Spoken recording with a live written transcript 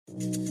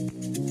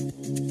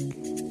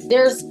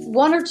There's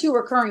one or two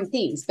recurring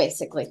themes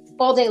basically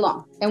all day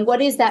long. And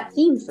what is that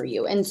theme for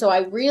you? And so I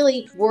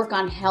really work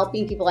on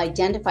helping people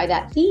identify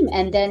that theme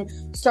and then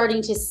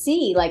starting to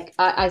see, like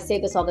I say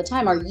this all the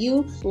time, are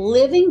you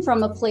living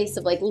from a place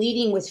of like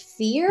leading with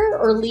fear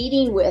or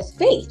leading with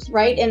faith,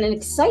 right? And an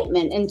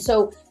excitement. And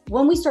so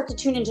when we start to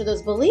tune into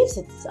those beliefs,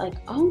 it's like,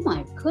 oh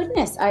my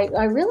goodness,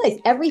 I realize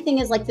everything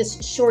is like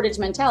this shortage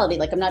mentality.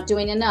 Like I'm not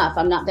doing enough.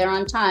 I'm not there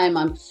on time.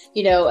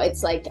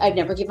 It's like, I've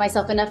never give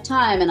myself enough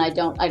time and I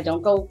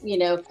don't go,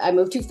 I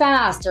move too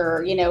fast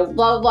or, blah,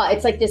 blah, blah.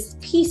 It's like this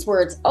piece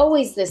where it's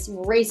always this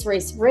race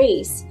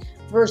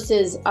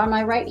versus am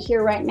I right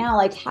here right now?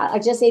 Like I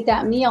just ate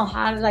that meal.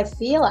 How did I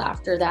feel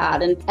after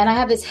that? And I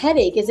have this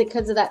headache. Is it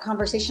because of that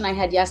conversation I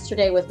had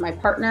yesterday with my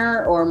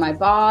partner or my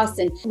boss?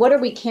 And what are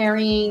we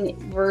carrying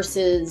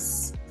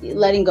versus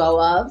letting go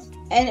of?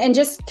 And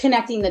just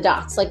connecting the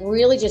dots, like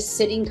really just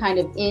sitting kind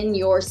of in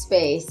your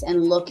space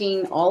and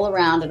looking all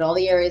around at all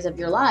the areas of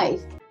your life.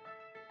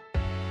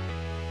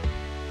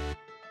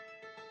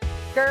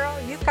 Girl,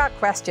 you've got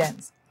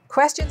questions.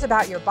 Questions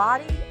about your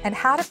body and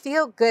how to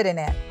feel good in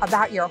it,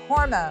 about your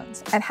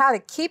hormones and how to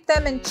keep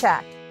them in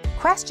check.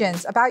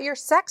 Questions about your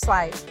sex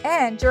life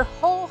and your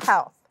whole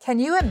health. Can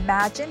you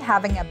imagine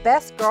having a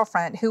best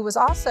girlfriend who was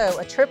also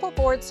a triple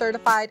board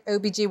certified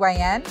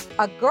OBGYN?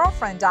 A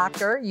girlfriend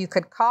doctor you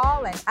could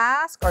call and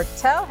ask or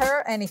tell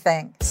her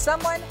anything.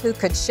 Someone who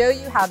could show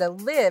you how to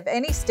live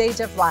any stage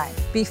of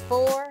life,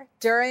 before,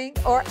 during,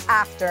 or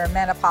after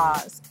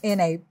menopause, in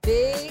a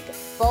big,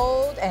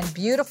 bold, and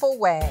beautiful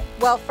way.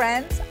 Well,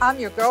 friends, I'm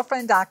your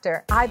girlfriend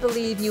doctor. I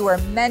believe you are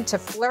meant to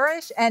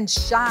flourish and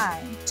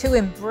shine, to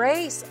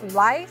embrace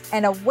life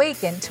and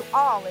awaken to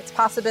all its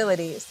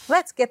possibilities.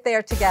 Let's get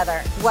there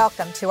together.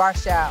 Welcome to our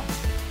show.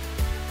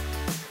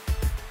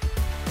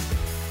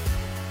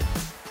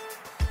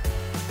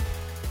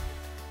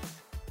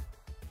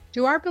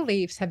 Do our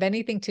beliefs have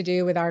anything to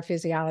do with our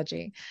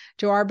physiology?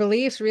 Do our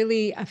beliefs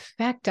really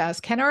affect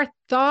us? Can our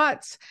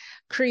thoughts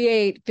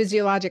create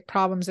physiologic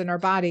problems in our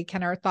body?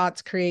 Can our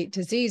thoughts create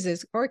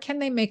diseases, or can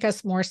they make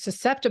us more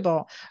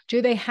susceptible?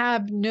 Do they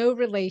have no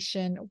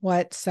relation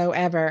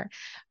whatsoever?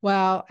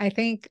 Well, I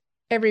think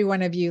every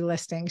one of you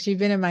listening, you've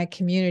been in my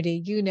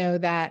community, you know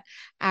that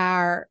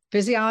our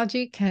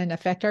physiology can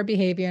affect our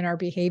behavior and our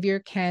behavior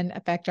can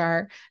affect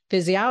our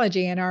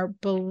physiology, and our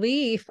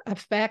belief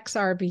affects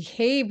our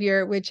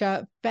behavior, which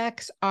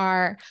affects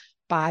our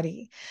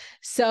body.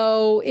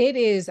 So it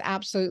is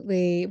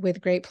absolutely with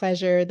great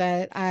pleasure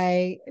that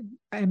I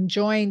am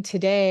joined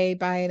today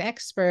by an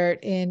expert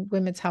in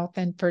women's health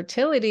and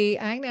fertility.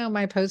 I know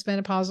my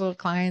postmenopausal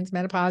clients,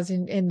 menopause,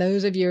 and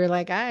those of you are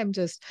like, I'm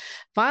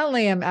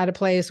at a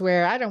place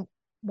where I don't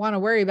want to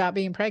worry about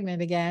being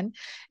pregnant again,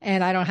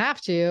 and I don't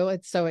have to.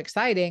 It's so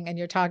exciting. And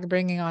you're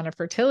bringing on a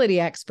fertility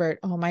expert.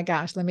 Oh my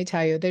gosh, let me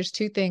tell you, there's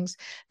two things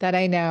that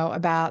I know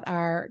about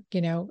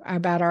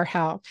about our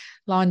health.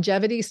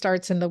 Longevity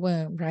starts in the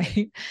womb,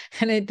 right?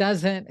 And it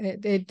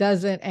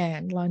doesn't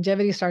end.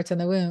 Longevity starts in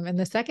the womb. And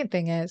the second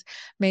thing is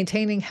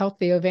maintaining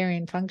healthy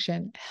ovarian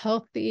function,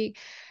 healthy,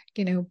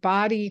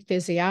 body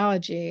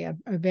physiology,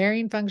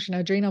 ovarian function,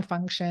 adrenal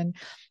function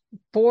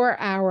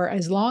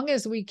as long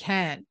as we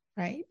can,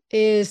 right,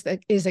 is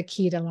a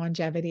key to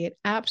longevity. It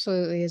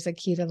absolutely is a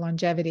key to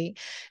longevity.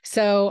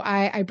 So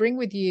I bring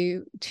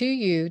to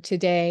you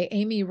today,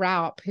 Aimee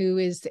Raupp, who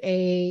is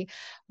a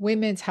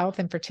women's health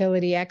and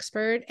fertility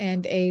expert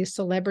and a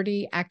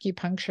celebrity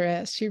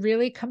acupuncturist. She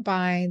really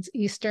combines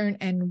Eastern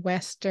and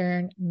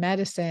Western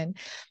medicine.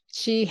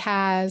 She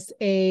has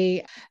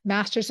a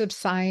Master's of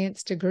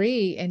Science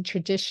degree in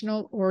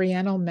traditional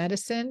Oriental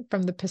medicine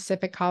from the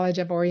Pacific College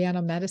of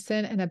Oriental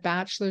Medicine and a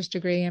bachelor's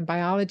degree in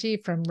biology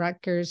from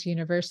Rutgers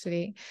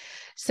University.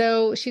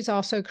 So she's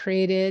also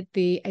created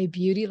a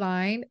beauty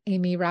line,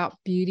 Aimee Raupp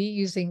Beauty,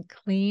 using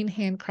clean,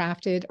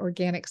 handcrafted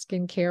organic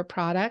skincare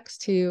products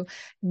to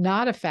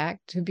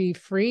be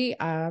free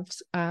of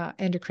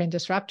endocrine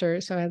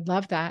disruptors. So I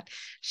love that.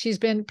 She's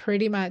been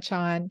pretty much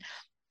on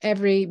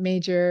every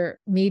major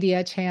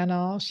media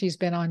channel. She's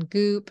been on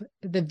Goop,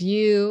 The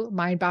View,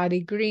 My Body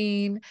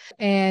Green,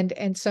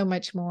 and so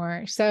much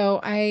more. So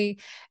I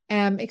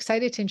am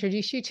excited to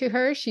introduce you to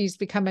her. She's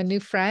become a new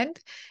friend,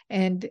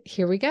 and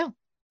here we go.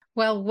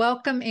 Well,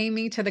 welcome,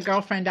 Aimee, to the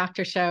Girlfriend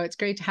Doctor Show. It's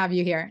great to have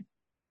you here.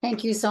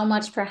 Thank you so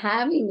much for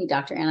having me,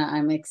 Dr. Anna.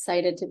 I'm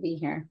excited to be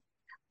here.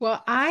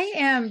 Well, I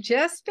am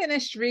just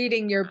finished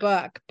reading your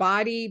book,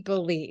 Body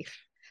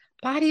Belief.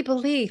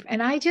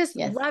 And I just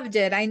loved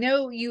it. I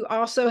know you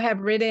also have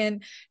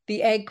written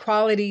the egg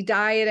quality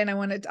diet, and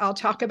I'll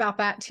talk about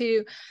that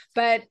too.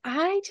 But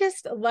I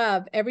just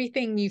love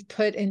everything you've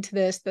put into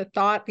this, the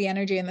thought, the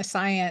energy, and the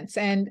science.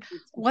 And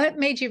what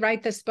made you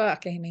write this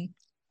book, Aimee?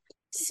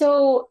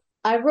 So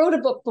I wrote a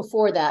book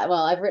before that.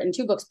 Well, I've written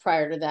two books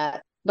prior to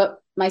that. But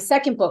my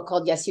second book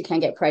called Yes, You Can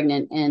Get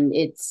Pregnant, and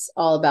it's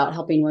all about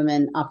helping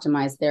women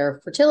optimize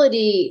their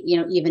fertility,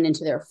 even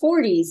into their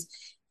 40s.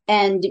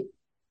 And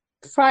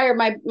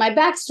my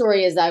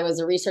backstory is I was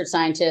a research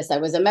scientist. I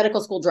was a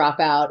medical school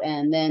dropout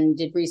and then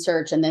did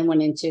research and then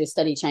went into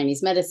study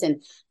Chinese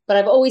medicine. But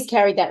I've always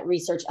carried that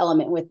research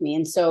element with me.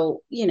 And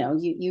so,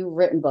 you've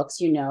written books,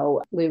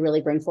 we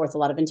really bring forth a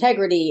lot of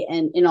integrity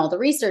and in all the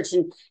research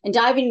and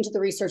diving into the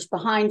research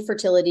behind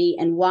fertility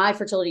and why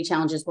fertility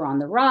challenges were on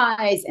the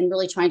rise and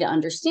really trying to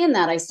understand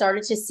that. I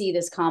started to see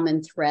this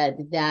common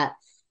thread that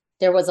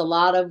there was a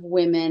lot of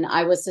women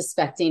I was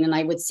suspecting, and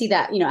I would see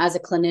that, as a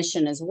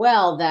clinician as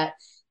well, that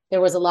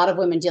there was a lot of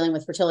women dealing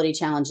with fertility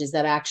challenges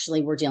that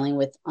actually were dealing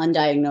with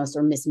undiagnosed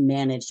or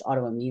mismanaged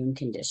autoimmune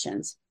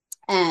conditions.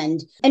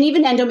 And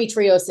even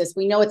endometriosis,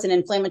 we know it's an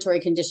inflammatory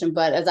condition,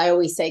 but as I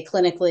always say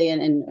clinically,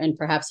 and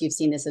perhaps you've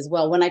seen this as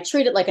well, when I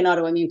treat it like an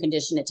autoimmune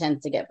condition, it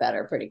tends to get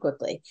better pretty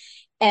quickly.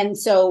 And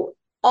so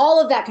all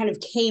of that kind of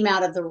came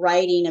out of the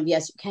writing of,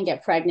 yes, you can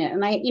get pregnant.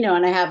 And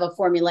I have a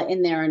formula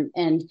in there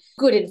and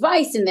good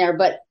advice in there,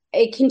 but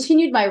it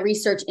continued my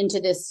research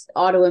into this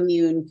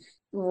autoimmune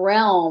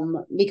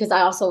realm because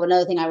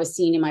another thing I was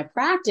seeing in my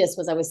practice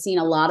was I was seeing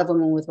a lot of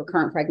women with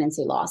recurrent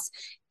pregnancy loss,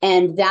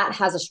 and that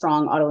has a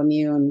strong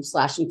autoimmune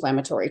 /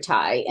 inflammatory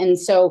tie. And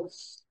so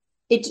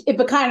it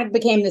kind of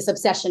became this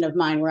obsession of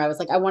mine where I was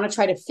like, I want to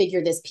try to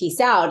figure this piece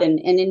out. And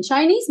in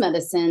Chinese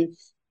medicine,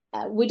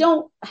 we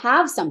don't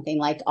have something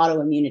like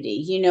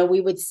autoimmunity.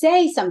 We would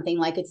say something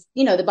like it's,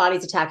 the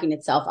body's attacking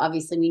itself.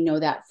 Obviously, we know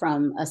that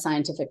from a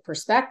scientific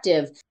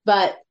perspective,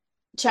 but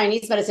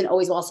Chinese medicine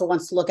always also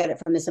wants to look at it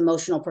from this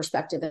emotional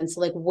perspective. And so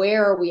like,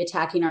 where are we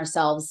attacking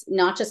ourselves,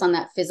 not just on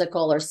that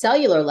physical or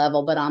cellular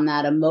level, but on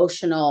that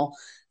emotional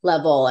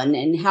level?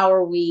 And how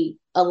are we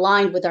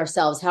aligned with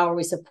ourselves? How are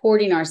we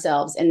supporting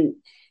ourselves? And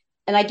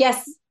I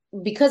guess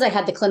because I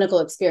had the clinical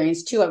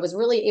experience too, I was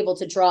really able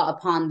to draw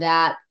upon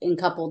that and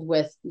coupled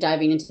with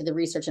diving into the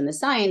research and the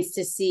science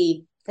to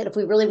see that if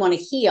we really want to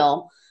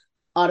heal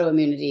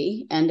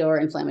autoimmunity and or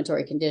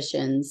inflammatory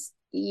conditions,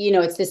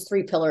 it's this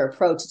 3-pillar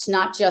approach. It's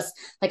not just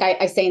like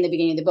I say in the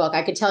beginning of the book,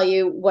 I could tell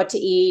you what to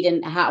eat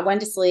and when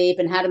to sleep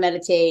and how to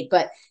meditate,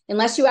 but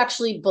unless you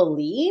actually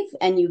believe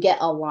and you get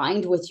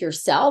aligned with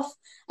yourself,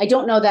 I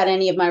don't know that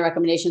any of my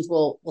recommendations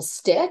will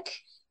stick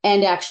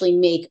and actually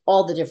make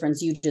all the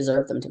difference you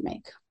deserve them to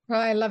make.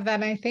 Well, I love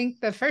that. And I think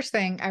the first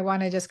thing I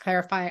want to just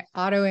clarify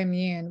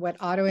autoimmune, what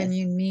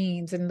autoimmune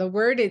means. And the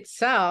word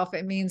itself,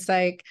 it means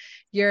like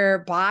your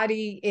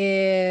body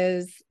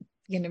is,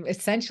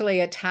 essentially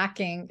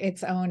attacking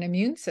its own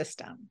immune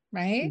system,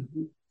 right?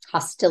 Mm-hmm.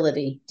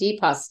 Hostility, deep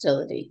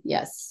hostility.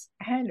 Yes.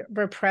 And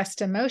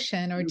repressed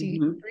emotion or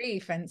deep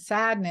grief and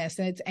sadness.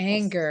 And it's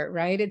anger,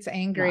 right? It's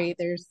angry.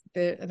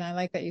 Yeah. And I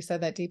like that you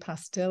said that deep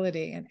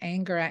hostility and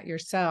anger at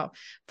yourself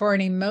for an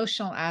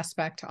emotional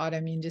aspect to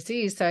autoimmune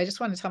disease. So I just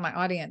want to tell my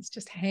audience,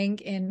 just hang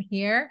in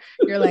here.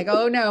 You're like,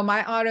 oh no,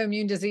 my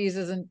autoimmune disease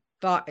isn't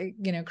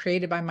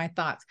created by my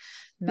thoughts.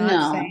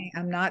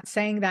 I'm not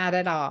saying that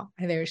at all.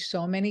 There's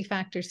so many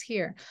factors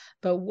here,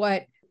 but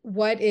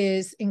what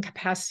is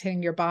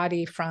incapacitating your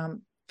body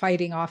from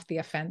fighting off the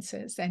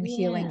offenses and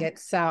healing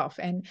itself?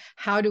 And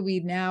how do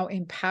we now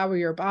empower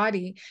your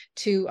body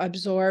to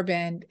absorb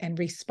and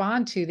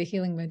respond to the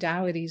healing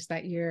modalities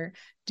that you're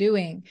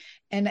doing?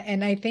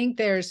 And I think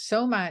there's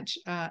so much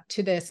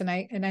to this.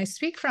 And I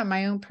speak from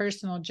my own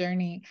personal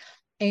journey.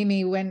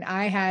 Aimee, when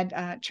I had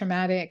a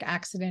traumatic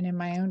accident in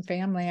my own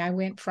family, I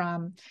went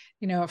from,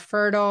 a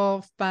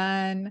fertile,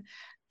 fun,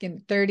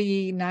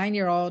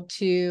 39-year-old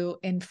to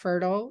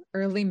infertile,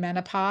 early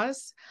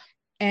menopause,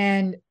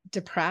 and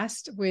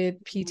depressed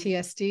with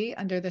PTSD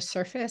under the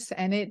surface.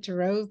 And it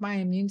drove my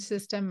immune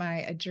system,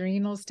 my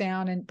adrenals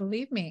down. And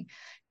believe me,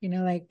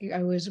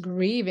 I was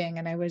grieving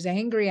and I was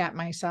angry at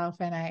myself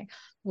and I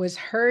was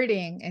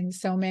hurting in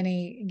so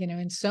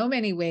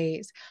many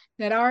ways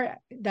that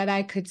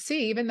I could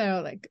see, even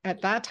though like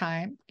at that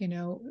time,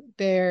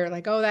 they're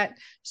like, oh, that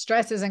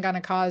stress isn't going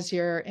to cause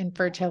your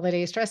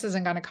infertility. Stress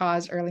isn't going to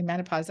cause early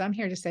menopause. I'm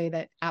here to say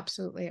that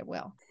absolutely it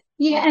will.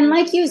 Yeah. And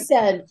like you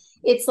said,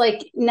 it's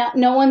like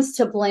no one's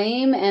to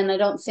blame. And I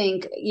don't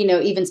think,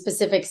 even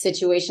specific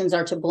situations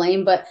are to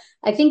blame. But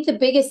I think the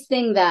biggest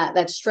thing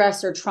that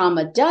stress or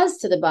trauma does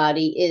to the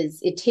body is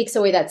it takes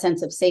away that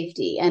sense of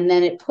safety. And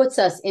then it puts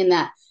us in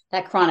that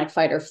chronic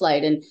fight or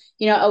flight. And,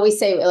 I always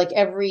say like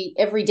every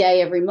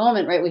day, every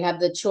moment, right, we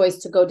have the choice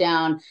to go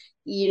down,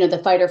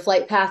 the fight or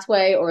flight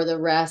pathway or the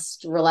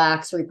rest,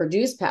 relax,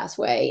 reproduce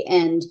pathway.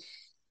 And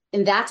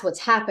that's what's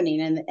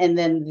happening. And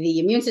then the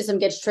immune system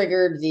gets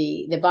triggered,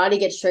 the body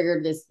gets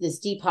triggered, this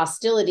deep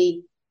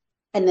hostility,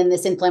 and then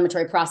this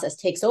inflammatory process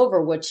takes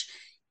over, which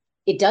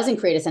it doesn't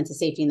create a sense of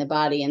safety in the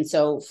body. And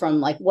so from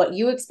like what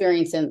you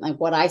experience and like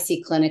what I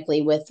see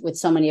clinically with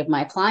so many of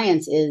my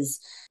clients is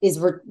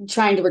we're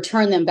trying to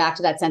return them back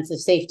to that sense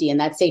of safety. And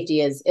that safety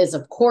is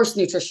of course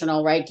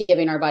nutritional, right?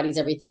 Giving our bodies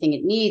everything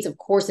it needs. Of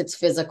course it's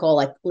physical,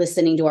 like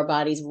listening to our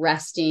bodies,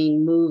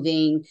 resting,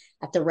 moving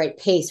at the right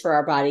pace for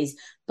our bodies.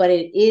 But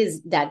it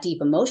is that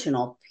deep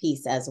emotional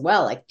piece as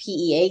well, like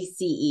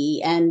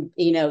PEACE and,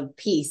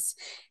 peace,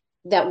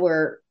 that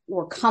we're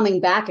coming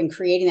back and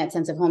creating that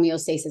sense of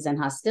homeostasis and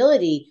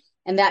hostility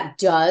And that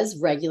does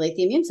regulate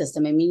the immune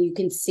system. I mean, you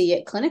can see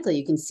it clinically,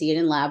 you can see it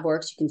in lab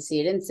works, you can see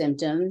it in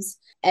symptoms.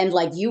 And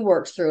like you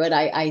worked through it,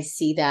 I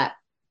see that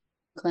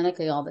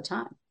clinically all the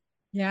time.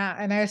 Yeah.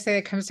 And I say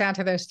it comes down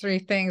to those three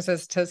things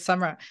as to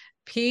summarize: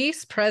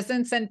 peace,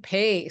 presence, and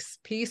pace.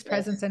 Peace,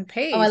 presence, and Oh,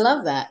 I pace.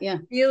 love that. Yeah.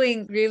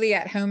 Feeling really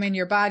at home in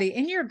your body.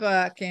 In your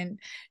book, and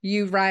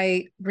you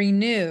write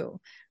renew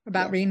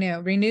about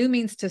renew. Renew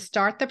means to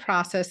start the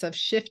process of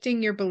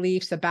shifting your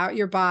beliefs about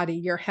your body,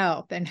 your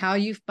health, and how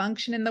you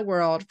function in the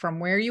world from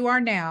where you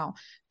are now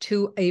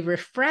to a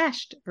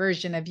refreshed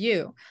version of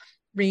you.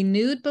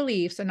 Renewed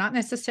beliefs are not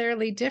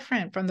necessarily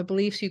different from the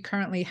beliefs you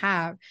currently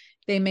have.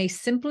 They may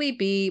simply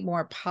be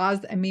more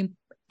positive,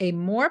 a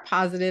more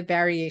positive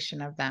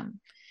variation of them.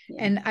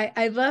 Yeah. And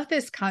I love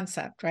this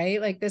concept,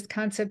 right? Like this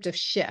concept of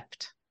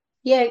shift.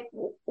 Yeah.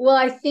 Well,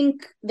 I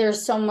think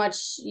there's so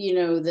much,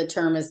 the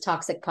term is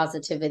toxic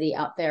positivity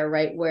out there,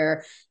 right?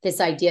 Where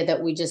this idea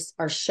that we just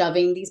are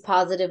shoving these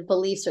positive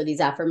beliefs or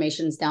these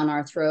affirmations down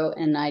our throat.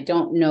 And I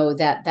don't know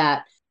that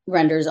that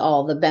renders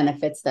all the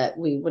benefits that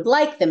we would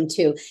like them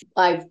to.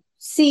 I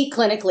see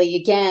clinically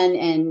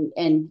again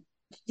and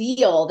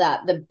feel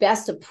that the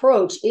best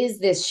approach is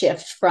this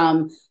shift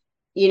from,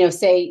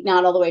 say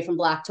not all the way from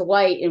black to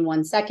white in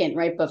 1 second,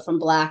 right? But from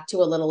black to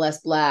a little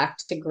less black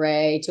to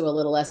gray to a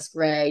little less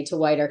gray to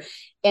whiter.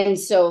 And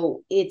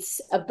so it's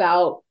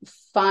about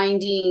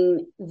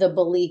finding the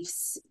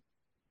beliefs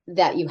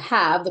that you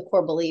have, the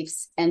core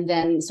beliefs, and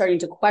then starting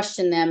to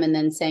question them and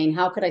then saying,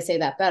 how could I say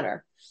that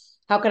better?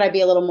 How could I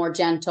be a little more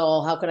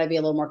gentle? How could I be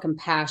a little more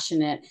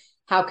compassionate?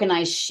 How can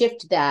I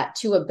shift that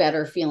to a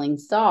better feeling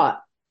thought?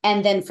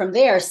 And then from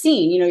there,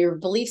 seeing, your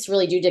beliefs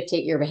really do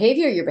dictate your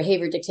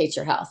behavior dictates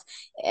your health.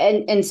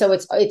 And so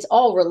it's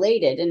all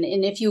related.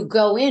 And if you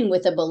go in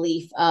with a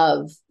belief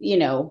of,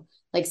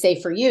 like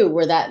say for you,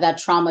 where that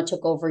trauma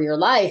took over your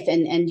life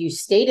and you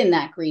stayed in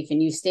that grief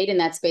and you stayed in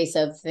that space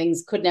of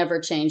things could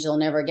never change, they'll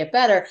never get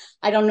better.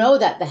 I don't know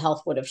that the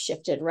health would have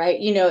shifted, right?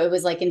 It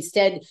was like,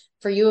 instead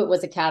for you, it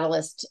was a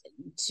catalyst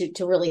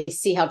to really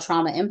see how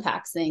trauma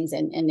impacts things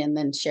and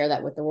then share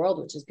that with the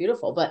world, which is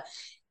beautiful. But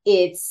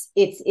it's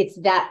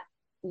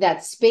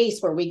that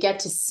space where we get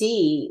to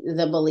see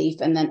the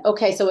belief and then,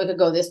 okay, so it could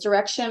go this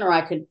direction or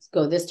I could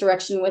go this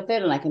direction with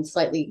it and I can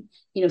slightly,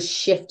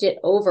 shift it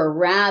over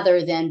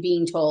rather than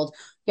being told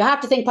you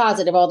have to think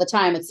positive all the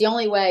time. It's the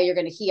only way you're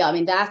going to heal. I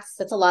mean, that's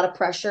a lot of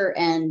pressure.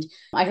 And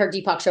I heard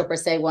Deepak Chopra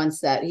say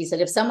once that he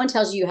said, if someone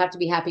tells you have to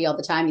be happy all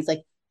the time, he's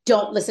like,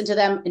 don't listen to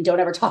them and don't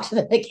ever talk to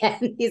them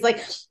again. He's like,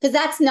 because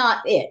that's not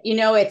it.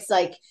 It's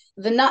like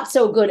the not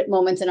so good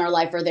moments in our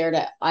life are there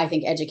to, I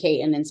think,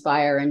 educate and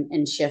inspire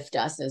and shift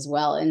us as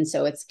well. And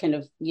so it's kind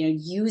of,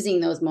 using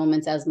those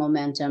moments as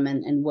momentum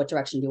and what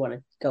direction do you want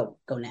to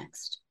go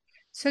next?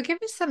 So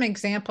give me some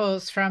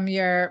examples from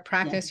your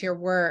practice, your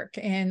work,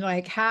 and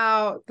like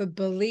how the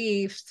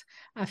beliefs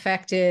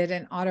affected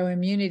an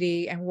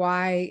autoimmunity and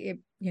why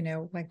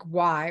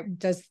why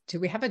do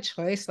we have a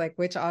choice, like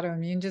which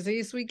autoimmune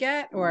disease we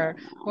get or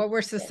what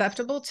we're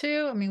susceptible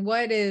to? I mean,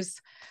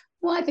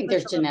 well, I think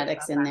there's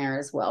genetics in there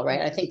as well,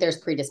 right? I think there's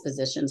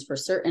predispositions for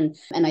certain,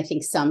 and I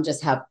think some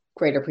just have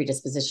greater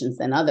predispositions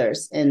than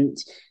others. And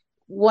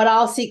what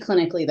I'll see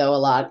clinically though a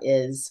lot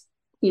is,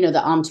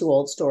 the I'm too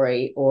old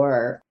story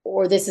or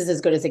this is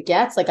as good as it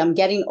gets. Like I'm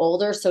getting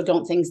older, so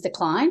don't things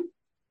decline?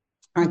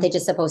 Aren't they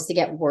just supposed to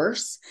get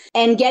worse?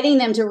 And getting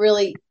them to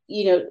really,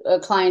 a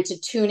client to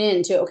tune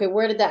in to, okay,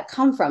 where did that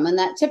come from? And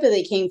that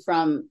typically came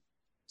from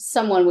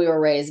someone we were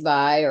raised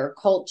by or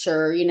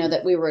culture,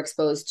 that we were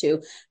exposed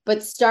to,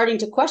 but starting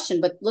to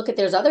question, but look at,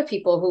 there's other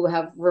people who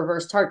have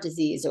reversed heart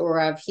disease or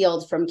have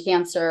healed from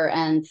cancer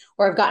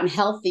or have gotten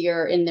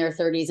healthier in their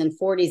 30s and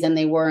 40s than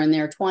they were in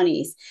their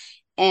 20s.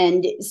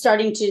 And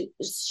starting to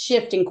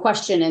shift and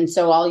question. And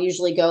so I'll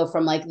usually go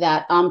from like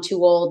that, I'm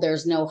too old,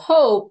 there's no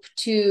hope,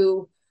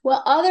 to,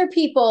 well, other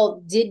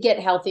people did get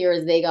healthier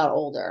as they got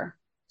older.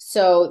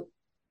 So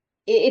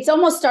it's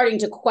almost starting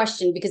to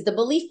question because the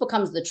belief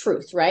becomes the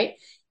truth, right?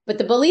 But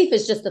the belief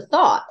is just a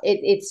thought.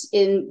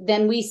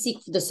 Then we seek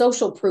the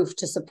social proof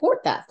to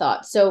support that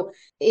thought. So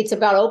it's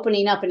about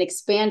opening up and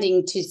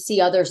expanding to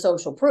see other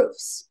social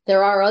proofs.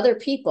 There are other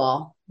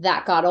people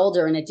that got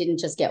older and it didn't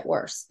just get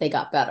worse. They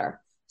got better.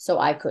 So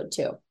I could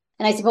too.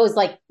 And I suppose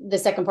like the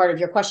second part of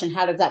your question,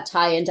 how does that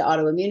tie into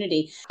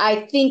autoimmunity?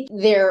 I think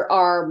there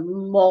are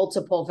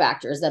multiple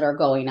factors that are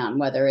going on,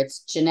 whether it's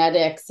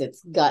genetics,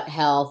 it's gut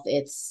health,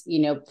 it's,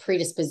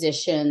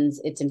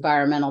 predispositions, it's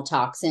environmental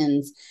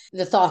toxins.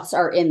 The thoughts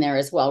are in there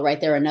as well,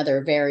 right? They're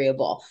another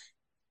variable.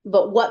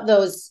 But what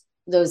those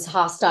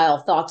hostile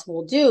thoughts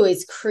will do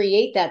is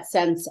create that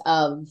sense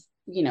of,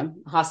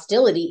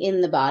 hostility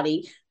in the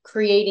body,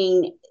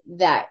 creating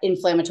that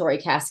inflammatory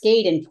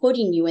cascade and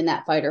putting you in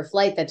that fight or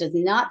flight that does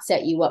not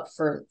set you up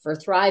for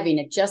thriving.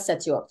 It just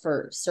sets you up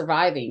for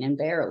surviving and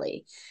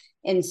barely.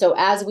 And so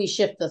as we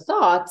shift the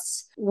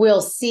thoughts,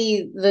 we'll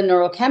see the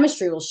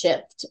neurochemistry will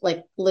shift.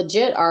 Like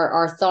legit,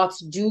 our thoughts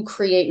do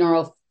create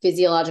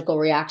neurophysiological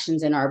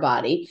reactions in our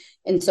body.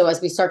 And so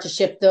as we start to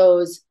shift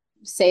those,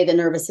 say the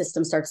nervous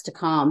system starts to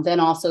calm. Then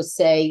also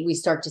we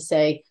start to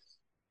say,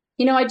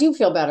 I do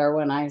feel better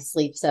when I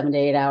sleep 7 to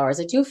 8 hours.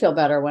 I do feel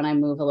better when I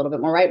move a little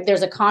bit more, right?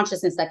 There's a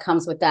consciousness that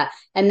comes with that.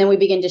 And then we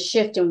begin to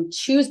shift and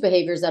choose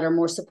behaviors that are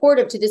more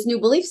supportive to this new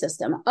belief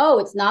system. Oh,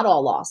 it's not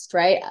all lost,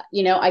 right?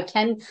 I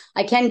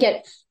can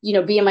get,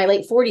 be in my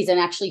late 40s and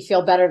actually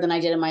feel better than I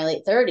did in my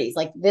late 30s.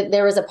 Like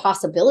there is a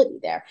possibility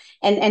there.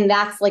 And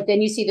that's like,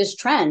 then you see this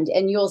trend,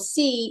 and you'll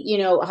see,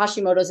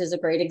 Hashimoto's is a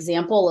great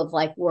example of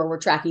like where we're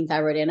tracking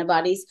thyroid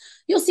antibodies.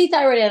 You'll see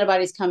thyroid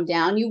antibodies come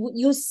down.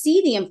 You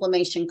see the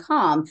inflammation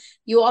calm.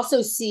 You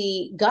also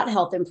see gut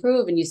health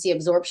improve, and you see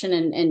absorption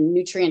and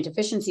nutrient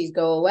deficiencies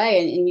go away.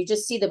 And you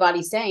just see the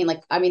body saying,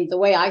 like, I mean, the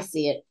way I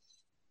see it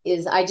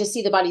is I just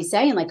see the body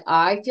saying, like,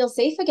 I feel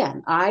safe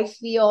again. I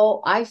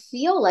feel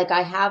like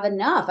I have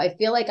enough. I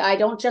feel like I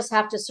don't just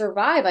have to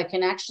survive. I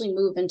can actually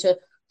move into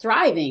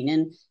thriving.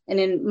 And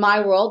in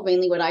my world,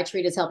 mainly what I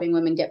treat is helping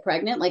women get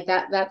pregnant. Like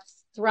that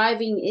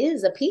thriving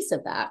is a piece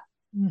of that.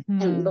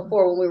 Mm-hmm. And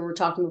before, when we were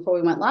talking before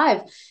we went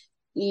live,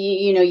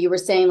 you were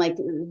saying like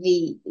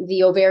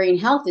the ovarian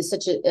health is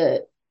such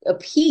a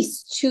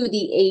piece to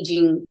the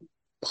aging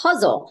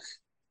puzzle.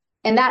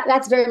 And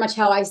that's very much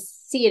how I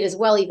see it as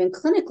well, even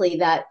clinically,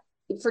 that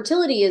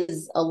fertility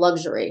is a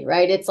luxury,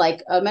 right? It's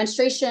like a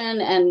menstruation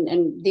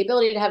and the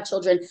ability to have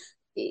children.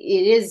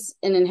 It is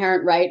an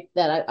inherent right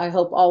that I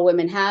hope all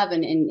women have.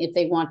 And if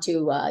they want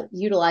to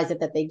utilize it,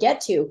 that they get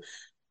to.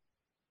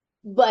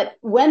 But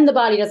when the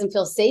body doesn't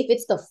feel safe,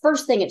 it's the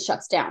first thing it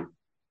shuts down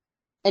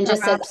and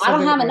just says, I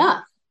don't have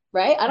enough,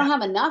 right? I don't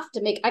have enough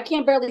I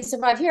can't barely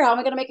survive here. How am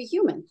I going to make a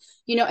human?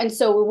 And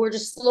so we're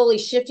just slowly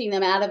shifting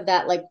them out of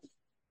that like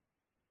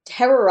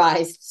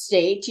terrorized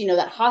state,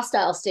 that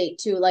hostile state,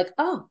 to like,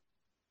 oh,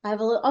 I have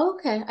a little,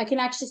 okay, I can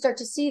actually start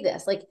to see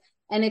this. Like,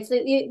 and it's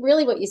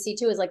really what you see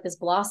too is like this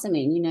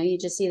blossoming, you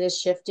just see this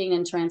shifting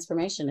and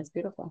transformation. It's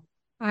beautiful.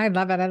 I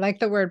love it. I like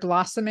the word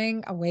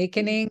blossoming,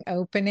 awakening,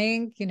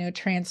 opening,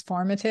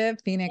 transformative,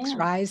 phoenix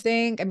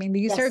rising. I mean,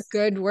 these are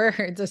good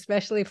words,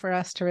 especially for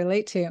us to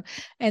relate to.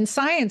 And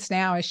science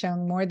now has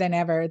shown more than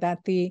ever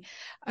that the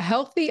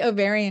healthy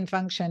ovarian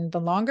function,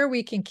 the longer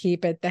we can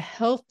keep it, the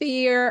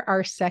healthier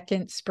our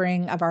second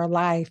spring of our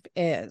life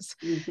is.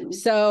 Mm-hmm.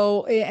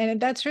 So,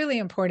 and that's really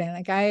important.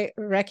 Like I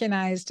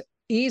recognized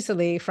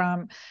easily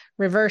from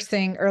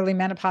reversing early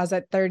menopause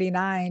at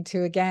 39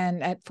 to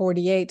again at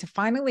 48 to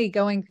finally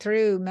going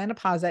through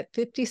menopause at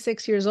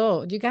 56 years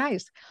old. You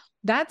guys,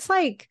 that's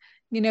like,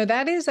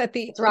 that is at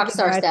the rock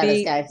star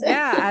status, guys.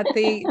 At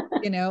the,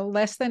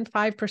 less than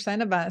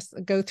 5% of us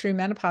go through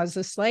menopause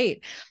this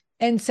late.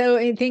 And so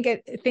I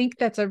think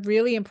that's a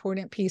really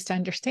important piece to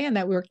understand,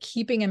 that we're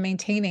keeping and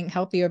maintaining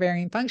healthy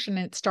ovarian function,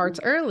 and it starts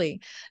early.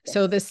 Yes.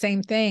 So the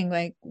same thing,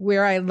 like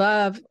where I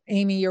love,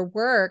 Aimee, your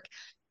work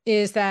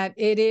is that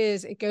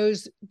it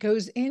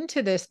goes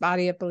into this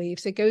body of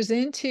beliefs. It goes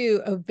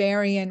into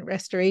ovarian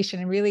restoration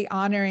and really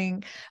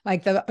honoring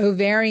like the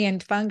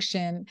ovarian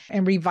function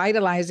and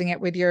revitalizing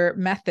it with your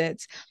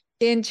methods.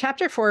 In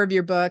chapter 4 of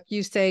your book,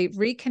 you say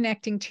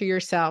reconnecting to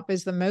yourself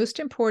is the most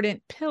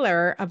important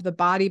pillar of the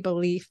body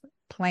belief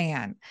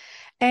plan.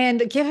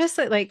 And give us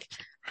like,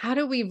 how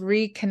do we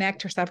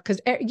reconnect ourselves? Because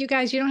you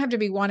guys, you don't have to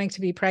be wanting to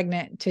be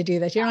pregnant to do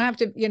this. You don't have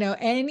to,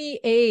 any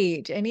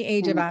age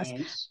of us.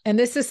 And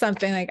this is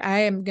something like I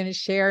am going to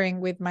sharing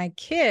with my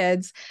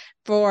kids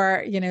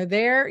for,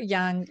 their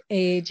young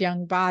age,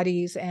 young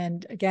bodies.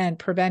 And again,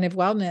 preventive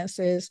wellness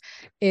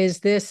is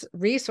this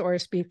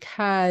resource,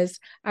 because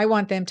I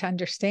want them to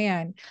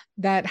understand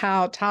that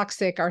how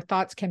toxic our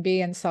thoughts can be,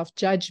 and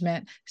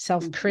self-judgment,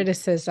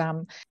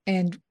 self-criticism,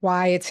 and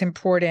why it's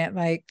important,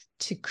 like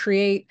to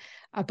create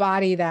a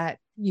body that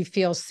you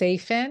feel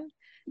safe in,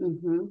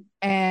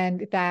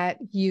 and that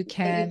you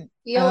can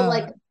feel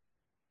like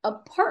a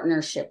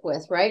partnership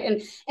with,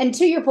 right? And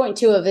to your point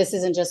too, of this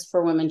isn't just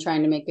for women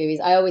trying to make babies.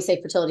 I always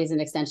say fertility is an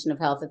extension of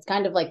health. It's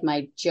kind of like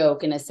my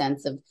joke in a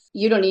sense of,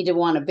 you don't need to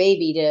want a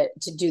baby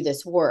to do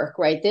this work,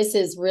 right? This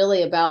is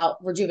really about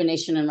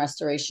rejuvenation and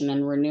restoration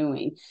and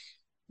renewing.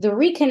 The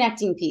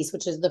reconnecting piece,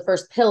 which is the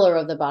first pillar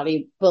of the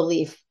body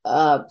belief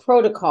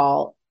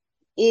protocol,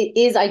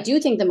 is, I do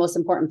think, the most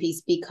important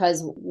piece,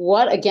 because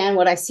what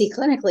I see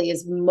clinically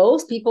is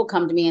most people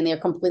come to me and they're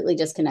completely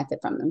disconnected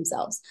from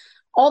themselves,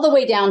 all the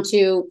way down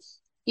to,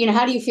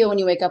 how do you feel when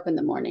you wake up in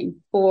the morning?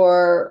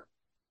 Or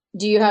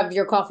do you have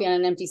your coffee on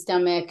an empty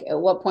stomach? At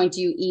what point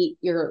do you eat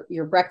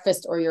your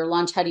breakfast or your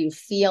lunch? How do you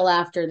feel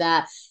after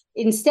that?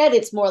 Instead,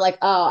 it's more like,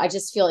 oh, I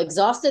just feel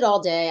exhausted all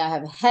day. I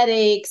have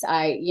headaches.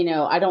 I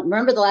don't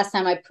remember the last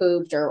time I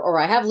pooped, or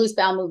I have loose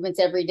bowel movements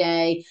every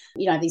day.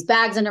 I have these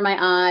bags under my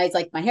eyes,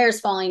 like my hair is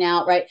falling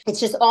out, right? It's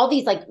just all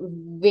these like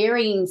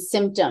varying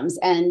symptoms,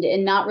 and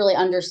not really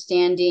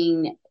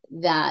understanding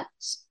that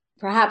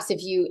perhaps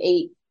if you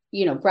ate,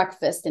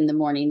 breakfast in the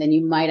morning, then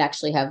you might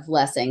actually have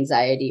less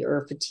anxiety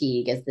or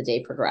fatigue as the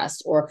day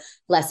progressed, or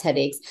less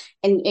headaches,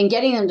 and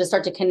getting them to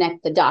start to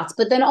connect the dots,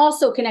 but then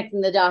also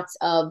connecting the dots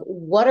of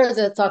what are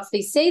the thoughts.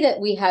 They say that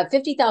we have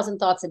 50,000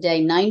 thoughts a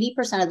day.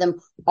 90% of them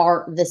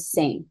are the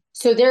same.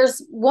 So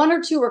there's one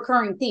or two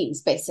recurring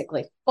themes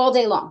basically all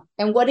day long.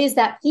 And what is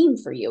that theme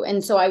for you?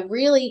 And so I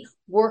really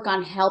work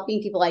on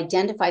helping people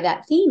identify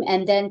that theme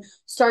and then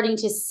starting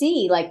to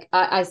see, like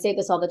I say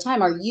this all the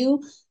time, are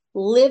you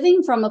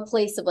living from a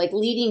place of like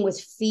leading with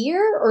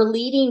fear or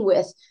leading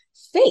with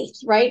faith,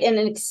 right? And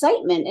an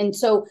excitement. And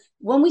so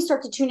when we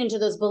start to tune into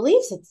those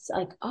beliefs, it's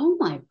like, oh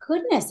my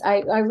goodness, I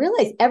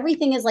realize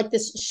everything is like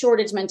this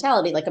shortage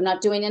mentality. Like I'm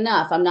not doing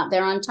enough. I'm not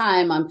there on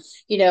time.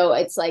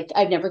 It's like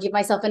I've never give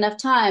myself enough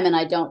time and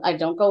I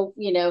don't go,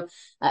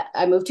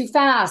 I move too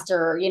fast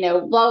or,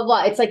 blah, blah,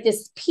 blah. It's like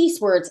this piece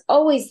where it's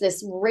always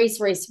this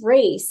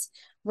race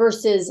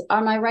versus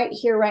am I right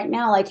here right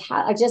now? Like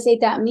I just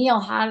ate that meal.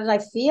 How did I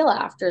feel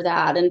after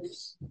that?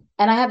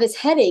 And I have this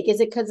headache. Is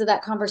it because of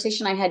that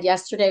conversation I had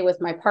yesterday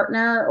with my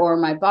partner or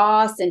my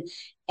boss?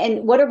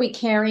 And what are we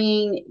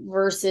carrying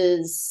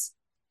versus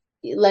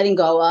letting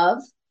go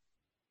of?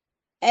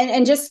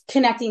 And just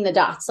connecting the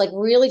dots, like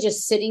really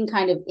just sitting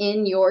kind of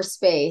in your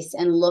space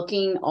and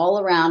looking all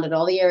around at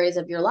all the areas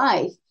of your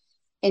life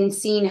and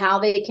seeing how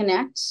they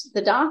connect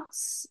the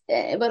dots,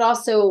 but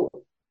also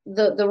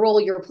the role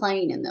you're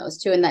playing in those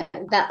too. And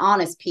that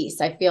honest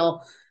piece, I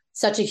feel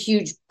such a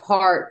huge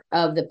part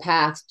of the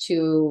path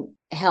to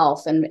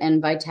health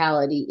and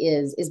vitality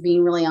is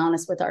being really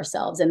honest with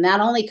ourselves. And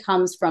that only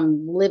comes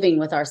from living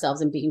with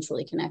ourselves and being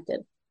truly connected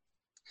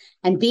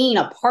and being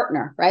a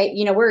partner, right?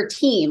 We're a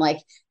team, like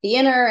the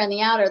inner and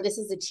the outer, this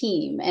is a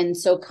team. And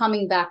so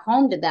coming back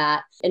home to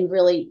that and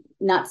really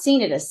not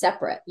seeing it as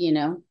separate.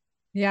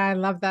 Yeah, I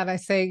love that. I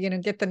say,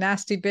 get the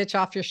nasty bitch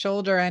off your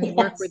shoulder and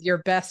work with Yes. your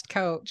best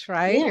coach,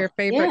 right? Yeah. Your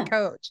favorite Yeah.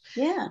 coach.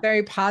 Yeah.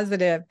 Very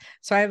positive.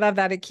 So I love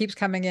that. It keeps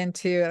coming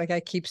into, like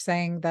I keep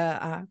saying,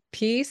 the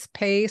peace,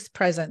 pace,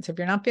 presence. If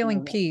you're not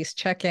feeling peace,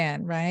 check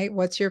in, right?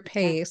 What's your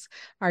pace?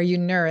 Are you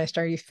nourished?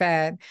 Are you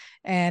fed?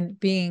 And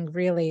being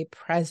really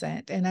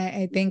present. And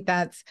I think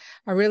that's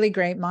a really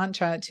great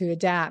mantra to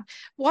adapt.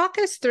 Walk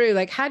us through,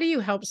 like, how do you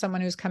help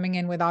someone who's coming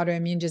in with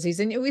autoimmune disease?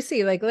 And we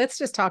see, like, let's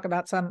just talk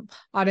about some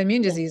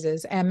autoimmune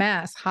diseases: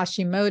 MS,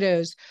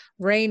 Hashimoto's,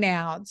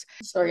 Raynaud's,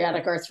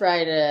 psoriatic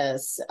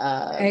arthritis,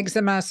 eczema,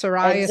 eczema,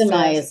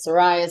 psoriasis.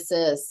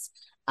 psoriasis,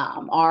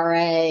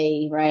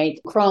 RA, right?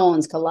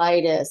 Crohn's,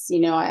 colitis.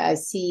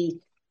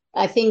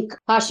 I think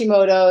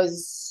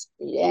Hashimoto's.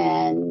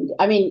 And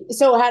I mean,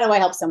 so how do I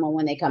help someone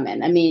when they come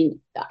in? I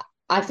mean,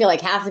 I feel like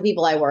half the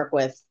people I work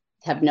with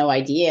have no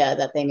idea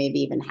that they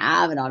maybe even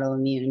have an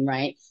autoimmune,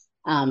 right?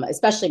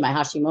 Especially my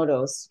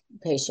Hashimoto's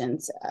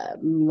patients.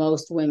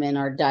 Most women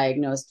are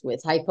diagnosed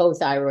with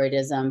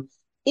hypothyroidism.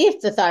 If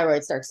the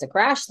thyroid starts to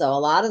crash, though, a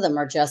lot of them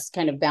are just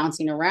kind of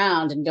bouncing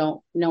around and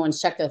no one's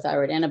checked their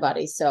thyroid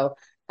antibodies. So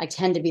I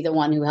tend to be the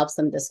one who helps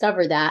them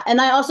discover that. And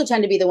I also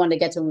tend to be the one to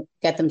get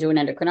them to an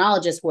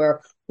endocrinologist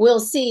where we'll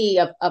see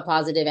a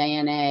positive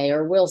ANA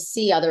or we'll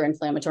see other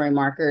inflammatory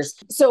markers.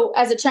 So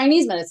as a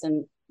Chinese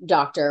medicine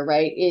doctor,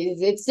 right,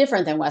 it's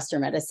different than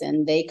Western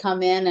medicine. They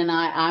come in and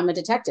I'm a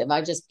detective.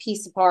 I just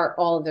piece apart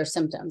all of their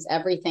symptoms,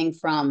 everything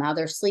from how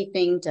they're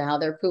sleeping to how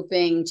they're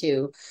pooping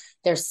to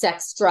their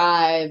sex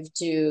drive,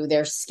 to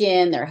their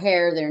skin, their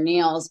hair, their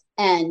nails,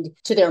 and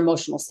to their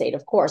emotional state,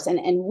 of course.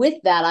 And with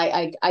that,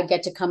 I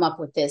get to come up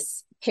with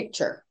this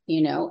picture.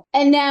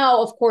 And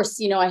now, of course,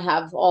 I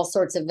have all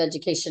sorts of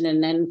education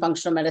and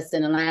functional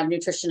medicine, and I have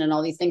nutrition and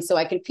all these things. So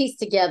I can piece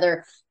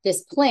together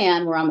this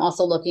plan where I'm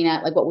also looking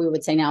at like what we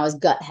would say now is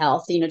gut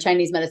health.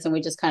 Chinese medicine,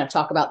 we just kind of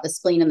talk about the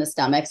spleen and the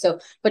stomach. So,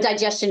 but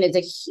digestion is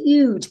a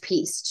huge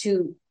piece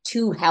to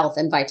health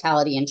and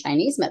vitality in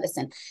Chinese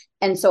medicine.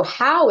 And so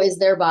how is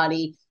their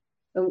body,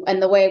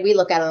 and the way we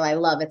look at it, I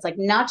love, it's like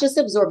not just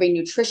absorbing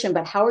nutrition,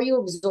 but how are you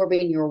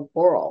absorbing your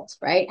world,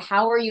 right?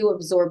 How are you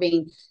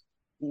absorbing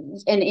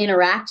and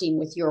interacting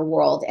with your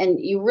world? And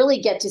you really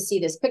get to see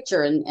this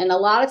picture. And a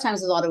lot of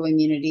times with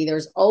autoimmunity,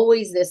 there's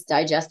always this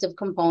digestive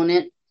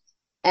component.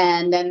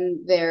 And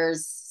then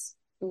there's,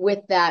 with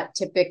that,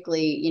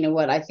 typically,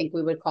 what I think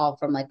we would call,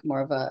 from like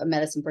more of a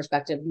medicine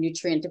perspective,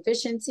 nutrient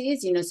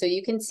deficiencies, so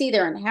you can see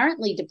they're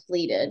inherently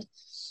depleted.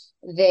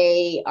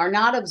 They are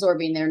not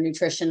absorbing their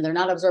nutrition. They're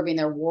not absorbing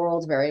their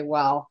world very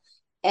well.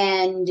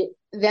 And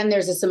then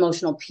there's this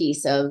emotional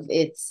piece of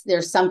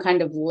there's some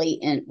kind of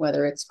latent,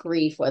 whether it's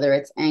grief, whether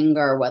it's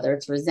anger, whether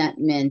it's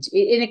resentment.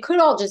 And it could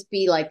all just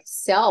be like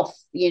self,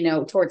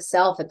 towards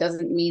self. It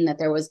doesn't mean that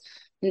there was,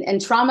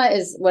 and trauma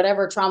is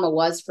whatever trauma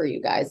was for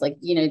you guys. Like,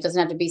 it doesn't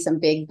have to be some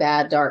big,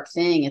 bad, dark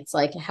thing. It's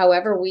like,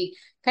 however we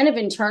kind of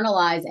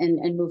internalize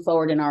and move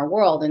forward in our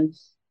world.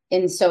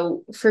 And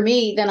so for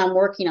me, then I'm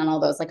working on all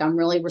those. Like I'm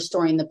really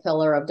restoring the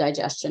pillar of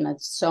digestion.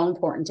 That's so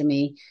important to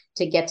me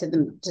to get to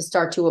them, to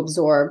start to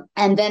absorb.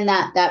 And then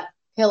that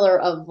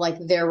pillar of like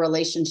their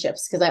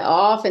relationships. Cause I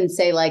often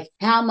say like,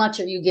 how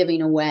much are you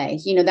giving away?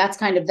 That's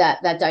kind of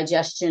that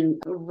digestion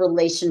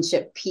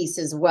relationship piece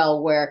as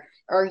well, where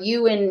are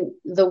you in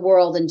the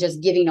world and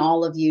just giving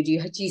all of you? Do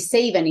you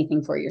save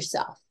anything for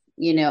yourself?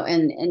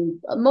 And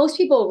most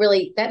people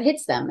really, that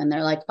hits them and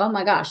they're like, oh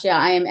my gosh, yeah,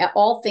 I am at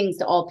all things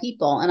to all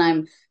people.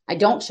 And I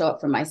don't show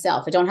up for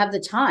myself. I don't have the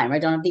time. I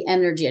don't have the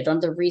energy. I don't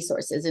have the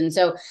resources. And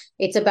so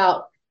it's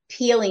about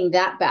peeling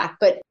that back.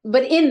 But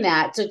in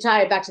that, to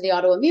tie it back to the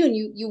autoimmune,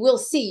 you will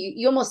see,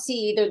 you almost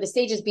see either the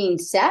stage is being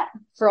set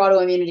for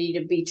autoimmunity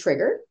to be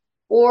triggered,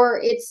 or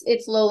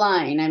it's low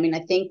lying. I mean,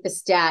 I think the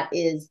stat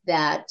is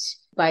that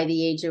by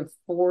the age of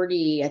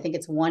 40, I think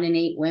it's 1 in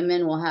 8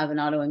 women will have an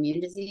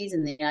autoimmune disease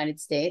in the United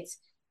States.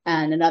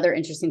 And another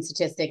interesting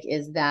statistic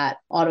is that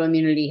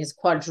autoimmunity has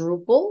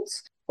quadrupled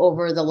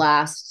over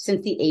the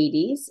since the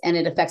 80s, and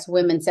it affects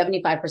women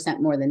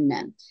 75% more than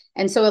men.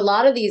 And so a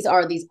lot of these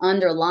are these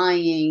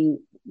underlying,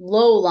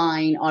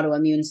 low-lying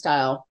autoimmune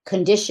style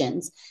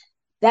conditions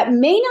that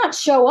may not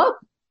show up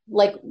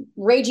like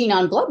raging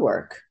on blood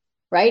work,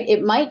 right?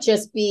 It might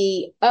just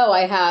be, oh,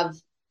 I have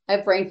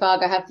brain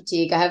fog, I have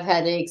fatigue, I have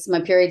headaches, my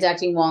period's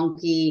acting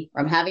wonky,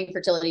 or I'm having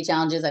fertility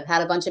challenges, I've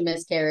had a bunch of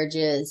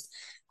miscarriages,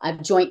 I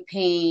have joint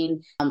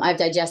pain, I have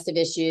digestive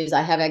issues,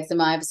 I have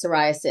eczema, I have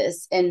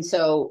psoriasis. And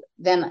so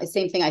then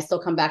same thing, I still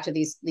come back to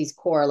these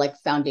core like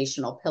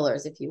foundational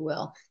pillars, if you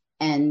will,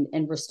 and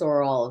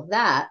restore all of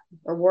that,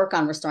 or work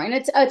on restoring.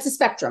 It's a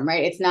spectrum,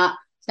 right? It's not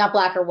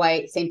black or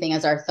white, same thing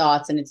as our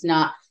thoughts, and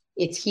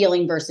it's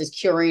healing versus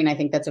curing. I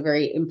think that's a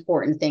very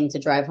important thing to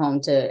drive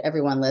home to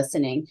everyone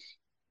listening.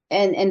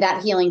 And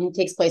that healing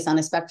takes place on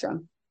a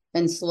spectrum.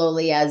 And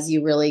slowly, as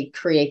you really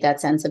create that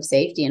sense of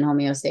safety and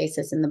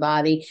homeostasis in the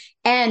body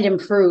and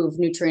improve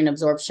nutrient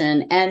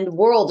absorption and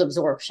world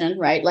absorption,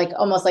 right? Like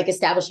almost like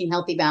establishing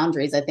healthy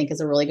boundaries, I think is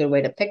a really good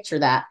way to picture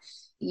that.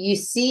 You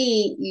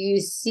see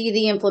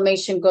the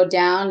inflammation go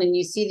down, and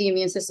you see the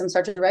immune system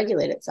start to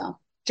regulate itself,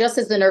 just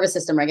as the nervous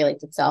system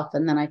regulates itself.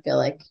 And then I feel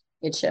like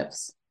it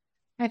shifts.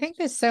 I think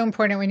that's so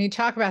important when you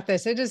talk about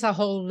this. It is a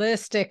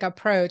holistic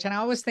approach. And I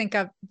always think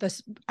of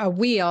a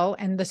wheel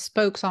and the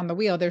spokes on the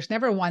wheel. There's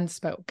never one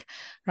spoke,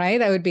 right?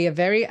 That would be a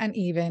very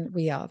uneven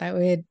wheel that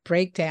would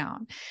break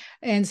down.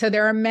 And so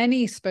there are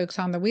many spokes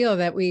on the wheel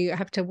that we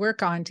have to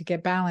work on to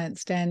get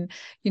balanced, and,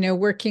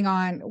 working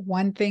on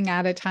one thing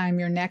at a time,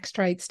 your next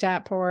right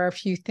step, or a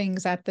few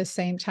things at the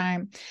same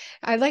time.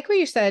 I like what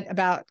you said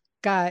about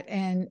gut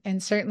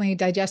and certainly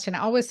digestion. I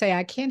always say,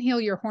 I can't heal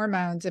your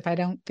hormones if I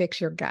don't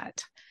fix your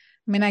gut.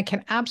 I mean, I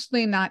can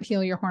absolutely not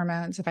heal your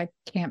hormones if I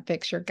can't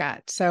fix your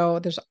gut.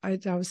 So I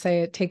always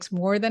say it takes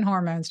more than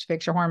hormones to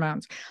fix your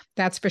hormones.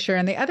 That's for sure.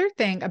 And the other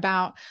thing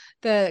about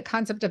the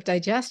concept of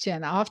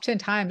digestion,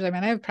 oftentimes, I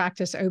have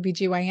practiced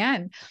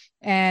OBGYN,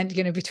 and,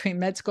 between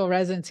med school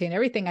residency and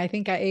everything, I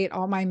think I ate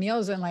all my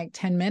meals in like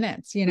 10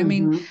 minutes,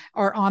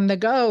 or on the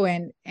go.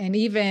 And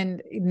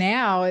even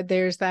now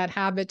there's that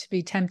habit to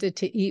be tempted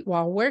to eat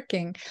while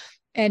working.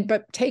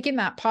 But taking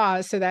that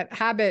pause, so that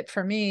habit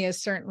for me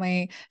is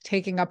certainly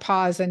taking a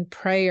pause and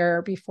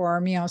prayer before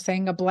a meal,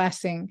 saying a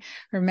blessing,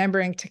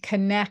 remembering to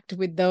connect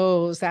with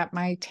those at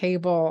my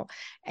table,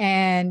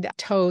 and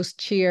toast,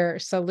 cheer,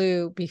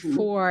 salute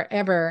before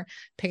ever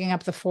picking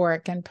up the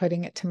fork and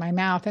putting it to my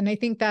mouth. And I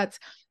think that's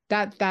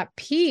that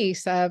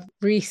piece of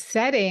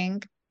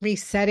resetting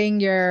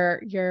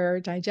your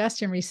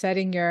digestion,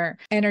 resetting your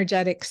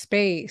energetic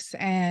space,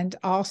 and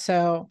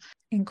also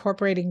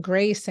incorporating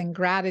grace and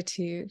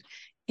gratitude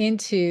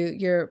into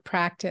your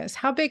practice.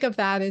 How big of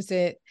that is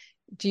it?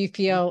 Do you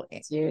feel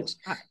it's huge?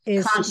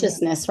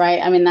 Consciousness,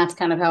 right? I mean, that's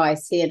kind of how I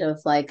see it,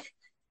 of like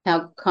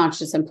how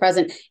conscious and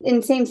present.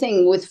 And same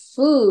thing with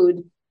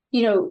food,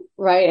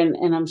 right?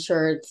 And I'm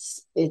sure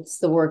it's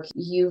the work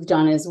you've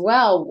done as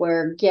well,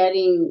 where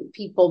getting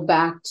people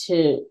back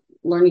to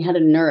learning how to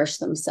nourish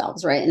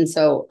themselves, right? And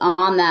so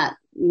on that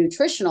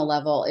nutritional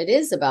level, it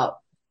is about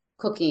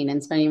cooking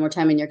and spending more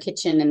time in your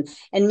kitchen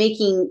and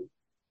making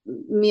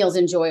meals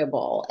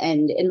enjoyable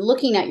and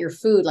looking at your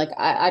food. Like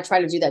I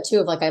try to do that too,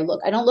 of like,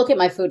 I don't look at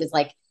my food as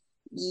like,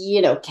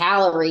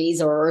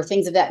 calories or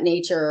things of that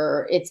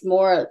nature. It's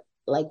more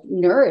like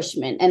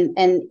nourishment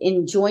and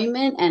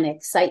enjoyment and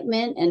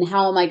excitement. And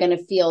how am I going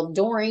to feel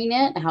during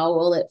it? How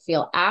will it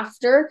feel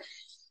after?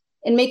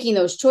 And making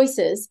those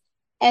choices.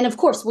 And of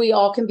course, we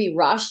all can be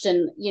rushed.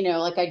 And,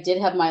 like I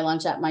did have my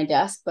lunch at my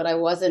desk, but I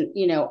wasn't,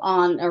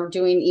 on or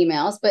doing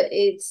emails.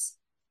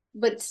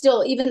 But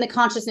still, even the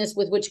consciousness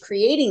with which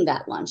creating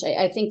that lunch,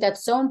 I think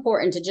that's so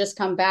important, to just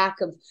come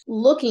back of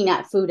looking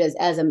at food as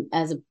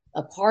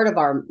a part of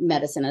our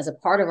medicine, as a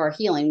part of our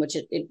healing, which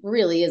it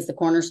really is the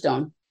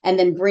cornerstone. And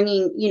then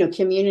bringing,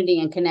 community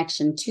and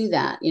connection to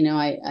that.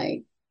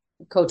 I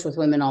coach with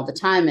women all the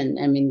time. And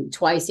I mean,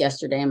 twice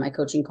yesterday in my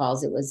coaching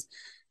calls, it was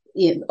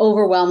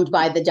overwhelmed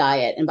by the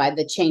diet and by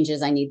the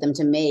changes I need them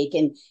to make.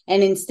 And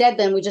instead,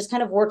 then we just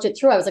kind of worked it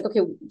through. I was like, okay,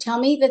 tell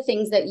me the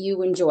things that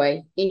you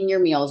enjoy in your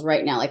meals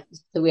right now. Like,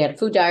 so we had a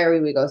food diary,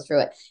 we go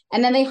through it.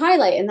 And then they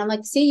highlight, and I'm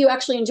like, see, you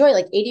actually enjoy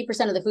like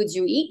 80% of the foods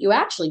you eat, you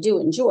actually do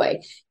enjoy.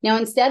 Now,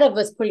 instead of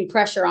us putting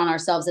pressure on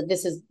ourselves that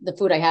this is the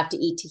food I have to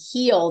eat to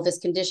heal this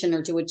condition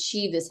or to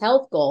achieve this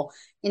health goal,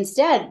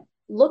 instead,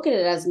 look at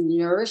it as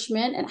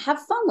nourishment and have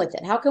fun with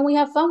it. How can we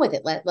have fun with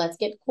it? Let's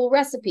get cool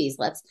recipes.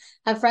 Let's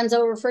have friends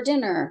over for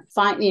dinner.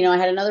 I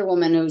had another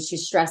woman who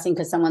she's stressing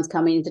because someone's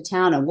coming into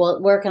town, and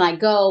where can I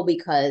go?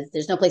 Because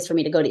there's no place for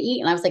me to go to eat.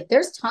 And I was like,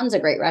 there's tons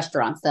of great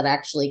restaurants that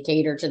actually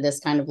cater to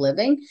this kind of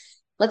living.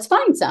 Let's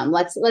find some.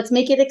 Let's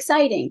make it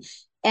exciting.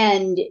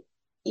 And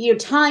you're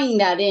tying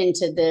that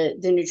into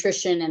the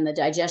nutrition and the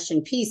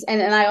digestion piece.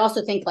 And I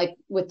also think like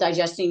with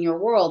digesting your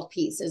world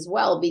piece as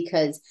well,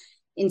 because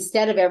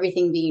instead of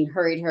everything being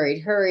hurried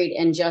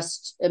and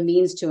just a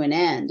means to an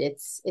end,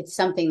 it's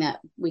something that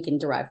we can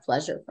derive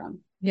pleasure from.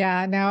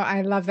 Yeah, no,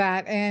 I love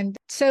that. And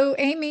so,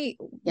 Aimee,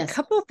 a Yes.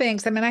 couple of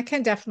things. I mean, I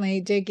can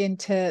definitely dig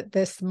into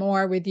this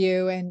more with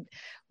you. And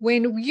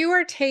when you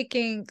are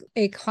taking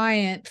a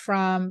client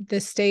from the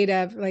state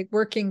of like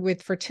working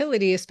with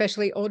fertility,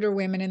 especially older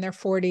women in their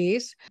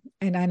 40s,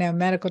 and I know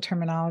medical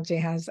terminology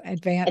has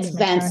advanced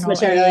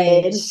maternal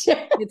age. Age.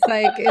 It's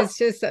like, it's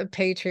just a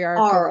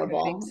patriarchal limiting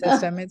Horrible.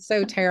 system. It's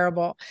so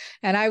terrible.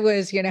 And I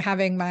was,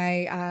 having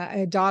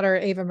my daughter,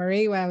 Ava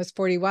Marie, when I was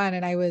 41,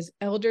 and I was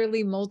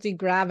elderly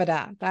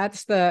multigravida.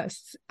 That's the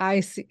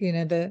IC,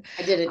 the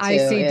I did it too.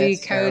 Yeah, ICD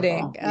it's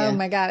coding. terrible. Oh Yeah,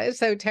 my God, it's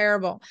so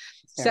terrible.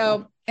 it's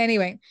terrible. So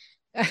anyway,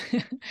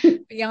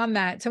 beyond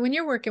that, so when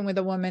you're working with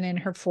a woman in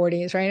her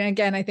 40s, right? And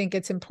again, I think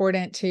it's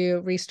important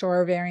to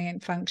restore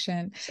ovarian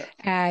function Sure.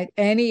 at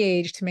any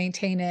age to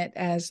maintain it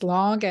as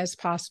long as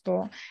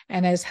possible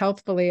and as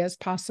healthfully as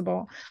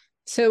possible.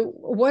 So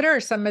what are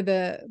some of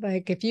the,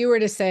 like, if you were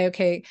to say,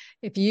 okay,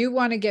 if you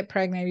want to get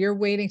pregnant, you're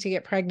waiting to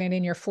get pregnant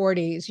in your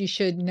 40s, you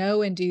should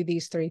know and do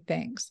these three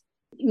things.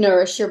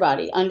 Nourish your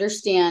body,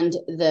 understand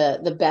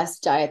the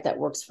best diet that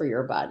works for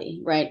your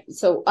body, right?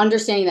 So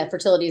understanding that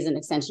fertility is an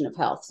extension of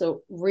health,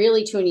 so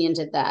really tuning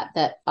into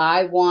that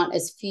I want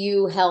as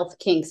few health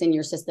kinks in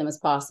your system as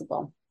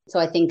possible. So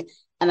I think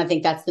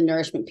that's the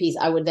nourishment piece.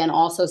 I would then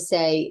also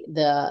say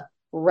the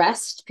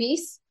rest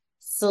piece,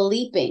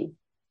 sleeping.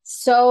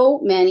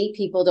 So many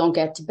people don't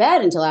get to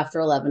bed until after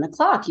 11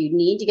 o'clock. You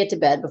need to get to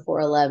bed before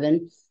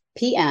 11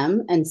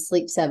 p.m. and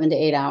sleep 7 to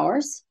 8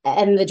 hours.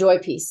 And the joy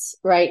piece,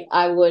 right?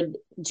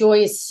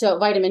 Joy is so,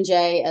 vitamin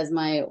J, as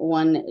my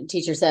one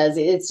teacher says,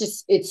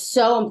 it's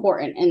so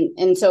important.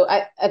 And so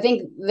I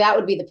think that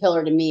would be the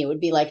pillar to me. It would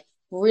be like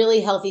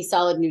really healthy,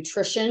 solid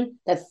nutrition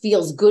that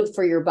feels good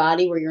for your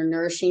body, where you're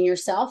nourishing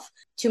yourself.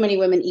 Too many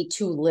women eat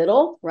too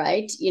little,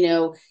 right?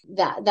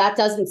 That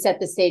doesn't set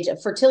the stage.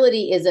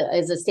 Fertility is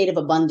a state of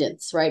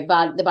abundance, right?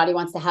 But the body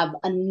wants to have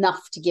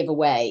enough to give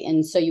away.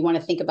 And so you want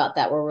to think about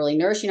that. We're really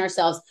nourishing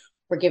ourselves.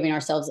 We're giving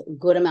ourselves a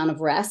good amount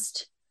of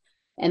rest.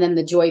 And then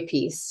the joy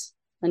piece.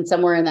 And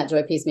somewhere in that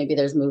joy piece, maybe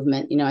there's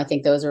movement. I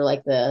think those are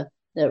like the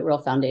real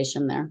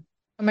foundation there.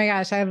 Oh my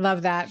gosh, I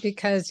love that,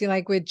 because you,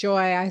 like, with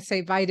joy, I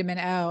say vitamin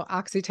O,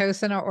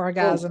 oxytocin or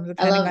orgasm, Oh, I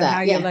depending love on how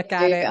that. you Yeah, look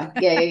there at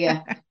you go.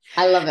 Yeah. it.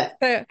 I love it.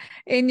 So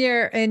in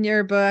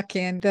your book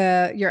and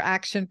your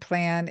action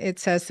plan, it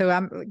says, so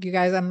I'm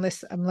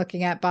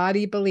looking at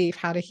body belief,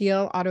 how to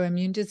heal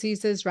autoimmune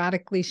diseases,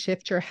 radically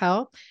shift your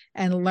health,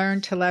 and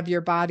learn to love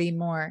your body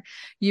more.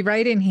 You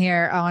write in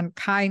here on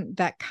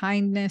that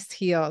kindness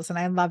heals. And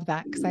I love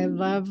that, because I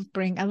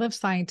love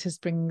scientists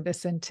bringing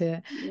this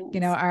into,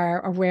 Yes.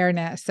 our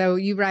awareness. So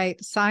you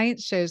write,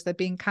 science shows that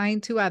being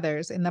kind to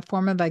others in the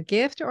form of a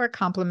gift or a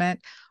compliment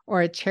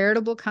or a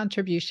charitable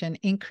contribution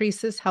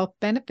increases health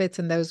benefits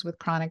in those with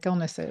chronic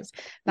illnesses.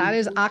 That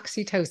is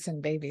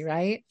oxytocin, baby,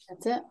 right?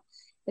 That's it.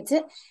 That's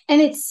it.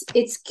 And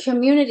it's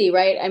community,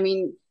 right? I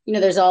mean,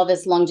 there's all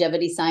this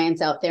longevity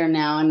science out there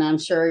now, and I'm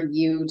sure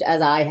you,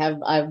 as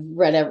I've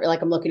read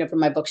like I'm looking up from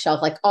my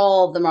bookshelf, like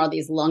all of them are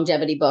these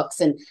longevity books.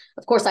 And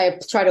of course, I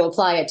try to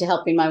apply it to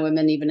helping my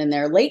women even in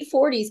their late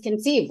 40s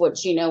conceive,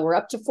 which, we're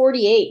up to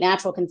 48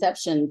 natural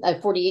conception,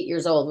 48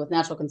 years old with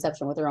natural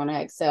conception with their own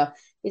eggs. So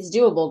it's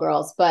doable,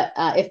 girls. But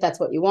if that's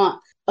what you want,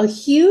 a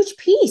huge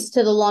piece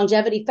to the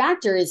longevity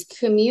factor is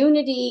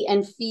community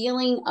and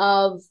feeling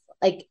of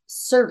like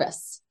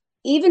service.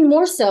 Even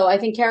more so, I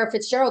think Kara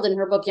Fitzgerald in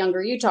her book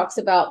Younger You talks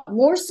about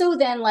more so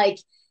than like,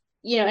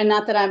 and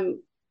not that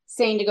I'm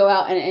saying to go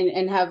out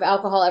and have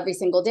alcohol every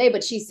single day,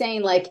 but she's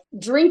saying like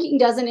drinking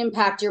doesn't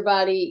impact your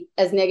body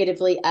as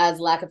negatively as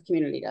lack of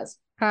community does.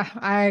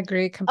 I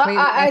agree completely.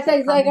 I That's a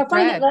say like I common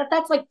find thread.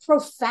 that's like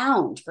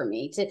profound for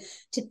me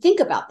to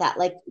think about that,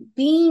 like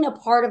being a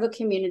part of a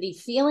community,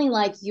 feeling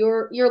like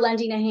you're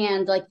lending a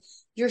hand, like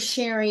you're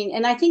sharing.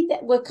 And I think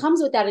that what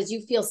comes with that is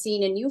you feel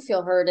seen and you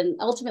feel heard, and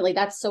ultimately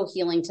that's so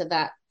healing to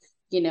that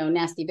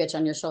nasty bitch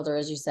on your shoulder,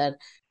 as you said.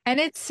 And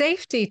it's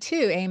safety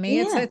too, Aimee.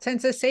 It's Yeah. a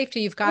sense of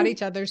safety. You've got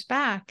each other's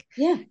back.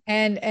 Yeah.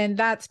 And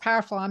that's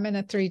powerful. I'm in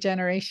a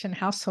 3-generation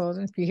household,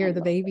 if you hear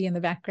the baby that. in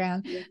the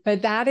background. Yeah.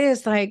 But that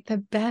is like the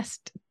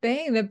best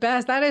thing,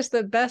 that is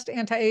the best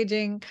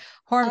anti-aging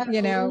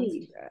hormone,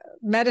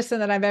 medicine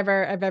that I've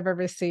ever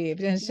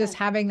received. And it's just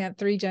having that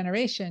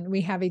 3-generation,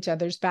 we have each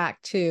other's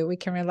back too. We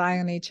can rely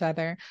on each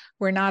other.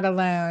 We're not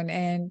alone,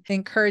 and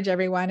encourage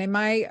everyone. In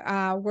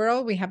my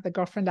world, we have the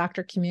Girlfriend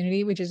Doctor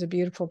community, which is a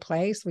beautiful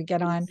place. We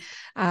get on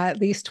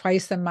at least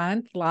twice a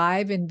month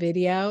live in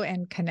video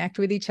and connect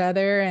with each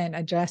other and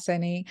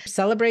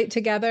celebrate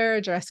together,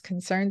 address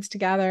concerns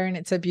together. And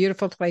it's a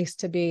beautiful place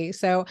to be.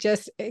 So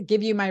just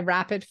give you my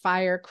rapid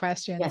fire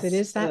questions. Yes, It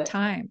is do that it.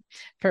 time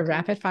for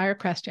rapid fire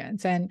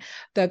questions. And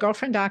the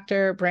Girlfriend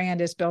Doctor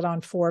brand is built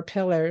on 4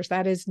 pillars.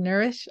 That is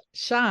nourish,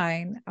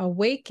 shine,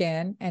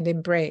 awaken, and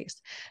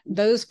embrace.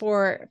 Those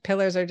 4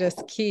 pillars are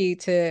just key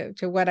to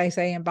what I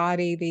say,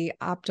 embody the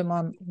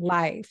optimum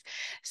life.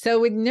 So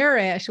with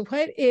nourish,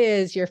 what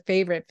is your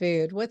favorite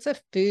food? What's a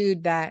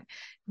food that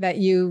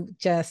you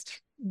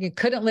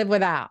couldn't live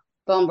without?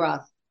 Bone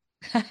broth.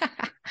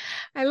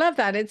 I love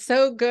that. It's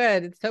so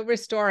good. It's so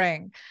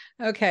restoring.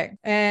 Okay.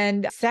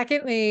 And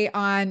secondly,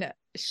 on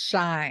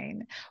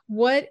shine,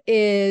 what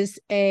is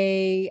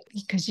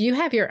because you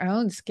have your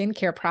own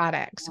skincare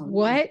products.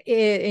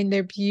 And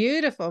they're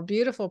beautiful,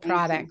 beautiful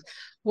products.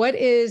 What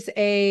is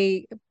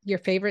your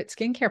favorite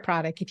skincare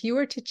product? If you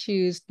were to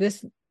choose,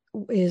 this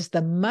is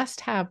the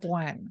must-have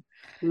one.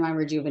 My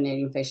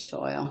rejuvenating facial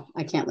oil.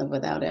 I can't live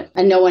without it.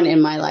 And no one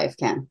in my life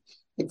can.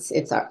 It's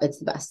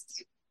the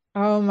best.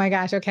 Oh my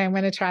gosh. Okay. I'm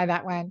going to try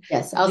that one.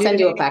 Yes. I'll send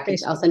you a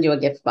package. I'll send you a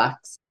gift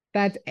box.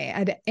 That's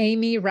at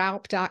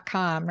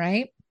aimeeraupp.com,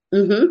 right?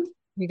 Mm-hmm.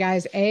 You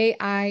guys,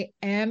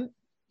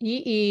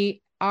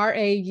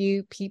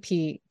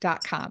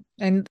 AIMEERAUPP.com.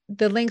 And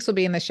the links will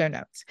be in the show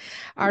notes.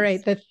 All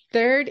right. The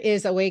third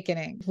is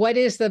awakening.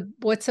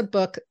 What's a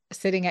book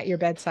sitting at your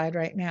bedside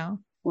right now?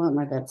 Well, at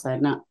my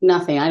bedside,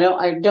 nothing. I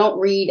don't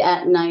read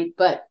at night,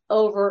 but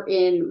over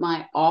in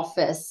my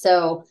office.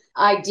 So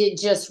I did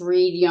just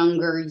read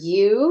Younger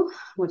You,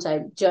 which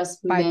I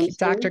just mentioned.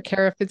 Dr.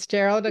 Kara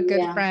Fitzgerald, a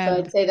good friend.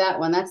 So I'd say that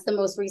one. That's the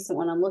most recent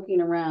one. I'm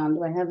looking around.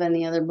 Do I have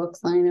any other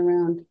books lying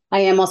around? I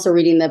am also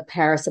reading The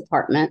Paris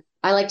Apartment.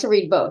 I like to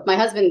read both. My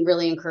husband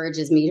really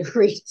encourages me to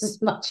read as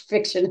much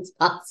fiction as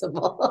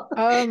possible.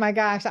 Oh my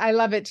gosh, I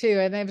love it too.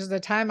 And there was a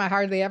time I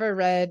hardly ever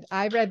read.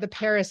 I read The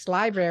Paris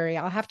Library.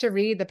 I'll have to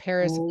read The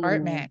Paris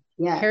Apartment.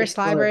 Yeah, Paris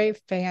Library,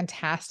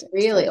 fantastic.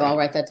 Really? So I'll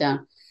write that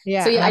down.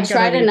 Yeah. So yeah, I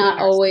try to not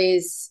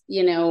always,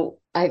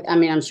 I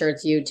mean, I'm sure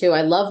it's you too.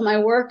 I love my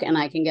work and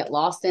I can get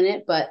lost in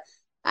it, but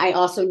I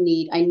also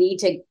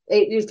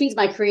it feeds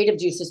my creative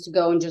juices to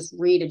go and just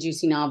read a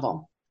juicy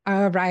novel.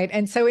 Oh, right.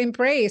 And so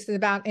embrace is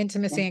about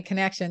intimacy and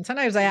connection.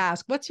 Sometimes I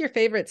ask, what's your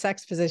favorite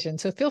sex position?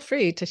 So feel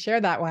free to share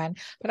that one.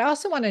 But I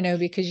also want to know,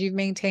 because you've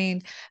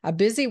maintained a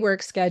busy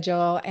work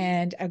schedule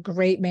and a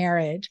great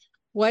marriage,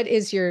 what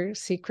is your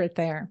secret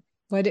there?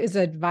 What is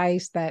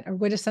advice or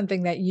what is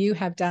something that you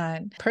have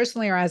done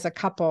personally or as a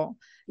couple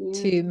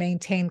to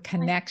maintain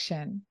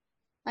connection?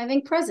 I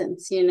think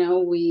presence.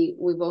 We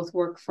both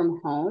work from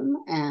home,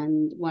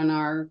 and when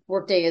our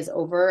workday is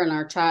over and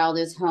our child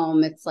is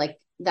home, it's like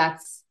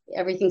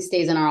everything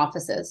stays in our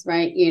offices,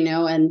 right?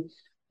 And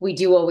we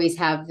do always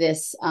have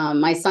this,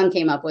 my son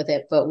came up with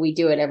it, but we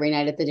do it every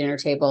night at the dinner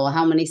table.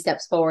 How many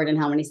steps forward and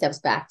how many steps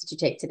back did you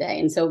take today?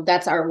 And so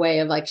that's our way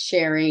of like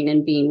sharing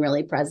and being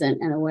really present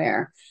and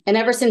aware. And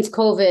ever since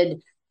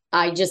COVID,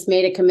 I just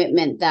made a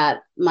commitment that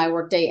my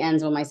workday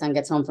ends when my son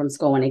gets home from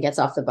school, when he gets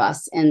off the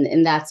bus.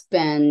 And that's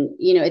been,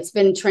 it's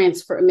been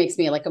it makes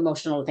me like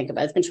emotional to think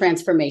about. It's been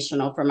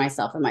transformational for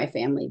myself and my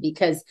family,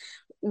 because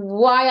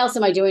why else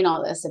am I doing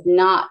all this if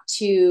not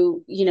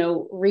to,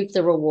 reap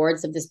the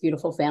rewards of this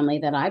beautiful family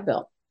that I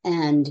built?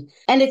 And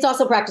it's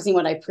also practicing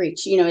what I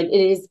preach. It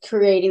is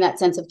creating that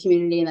sense of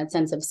community and that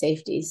sense of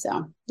safety.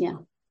 So, yeah.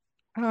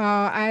 Oh,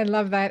 I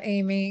love that,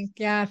 Aimee.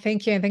 Yeah,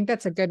 thank you. I think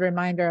that's a good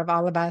reminder of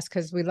all of us,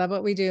 because we love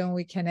what we do and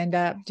we can end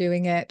up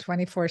doing it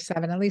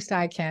 24/7. At least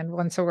I can,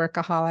 once a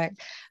workaholic.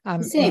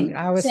 Same.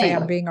 I always say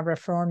I'm being a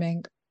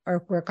reforming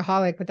or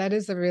workaholic, but that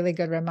is a really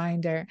good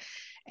reminder.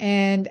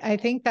 And I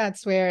think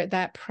that's where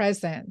that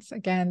presence,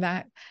 again,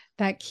 that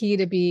key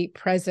to be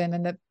present,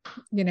 and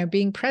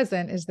being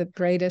present is the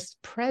greatest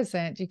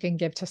present you can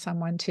give to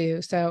someone too.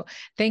 So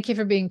thank you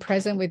for being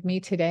present with me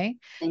today.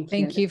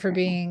 Thank you for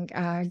being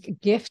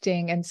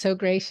gifting and so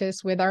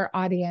gracious with our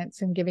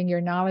audience and giving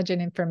your knowledge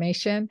and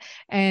information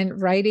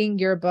and writing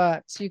your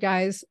books. You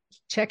guys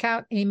check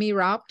out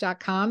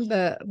aimeeraupp.com.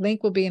 The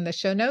link will be in the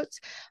show notes.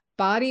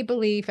 Body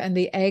Belief and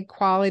the Egg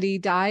Quality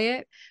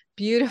Diet.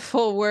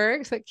 Beautiful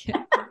works.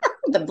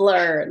 The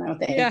blur. No,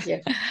 thank you.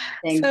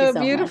 Thank you so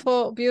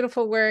beautiful, much.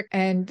 Beautiful work.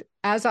 And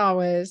as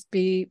always,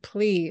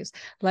 please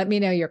let me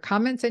know your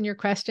comments and your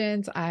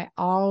questions. I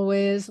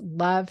always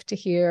love to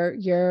hear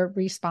your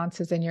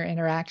responses and your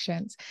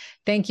interactions.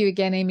 Thank you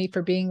again, Aimee,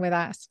 for being with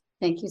us.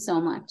 Thank you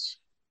so much.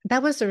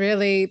 That was a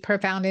really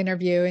profound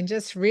interview, and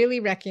just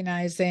really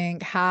recognizing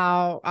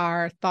how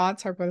our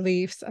thoughts, our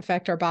beliefs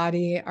affect our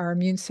body, our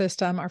immune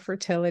system, our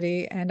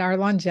fertility, and our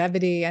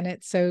longevity. And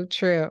it's so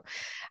true.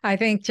 I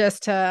think,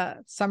 just to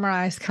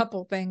summarize a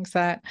couple things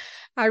that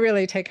I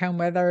really take home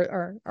with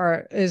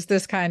or is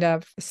this kind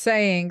of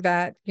saying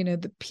that,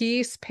 the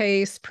peace,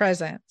 pace,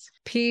 presence.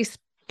 Peace,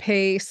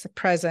 pace,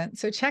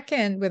 presence. So check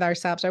in with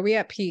ourselves. Are we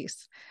at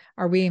peace?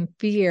 Are we in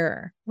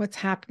fear? What's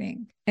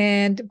happening?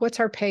 And what's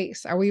our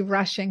pace? Are we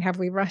rushing? Have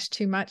we rushed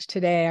too much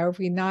today? Are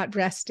we not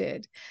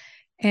rested?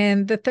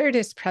 And the third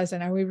is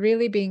present. Are we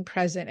really being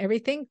present?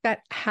 Everything that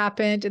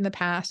happened in the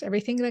past,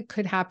 everything that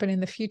could happen in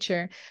the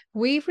future,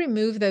 we've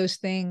removed those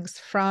things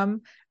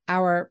from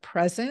our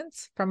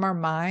presence, from our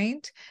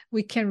mind,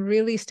 we can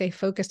really stay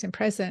focused and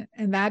present.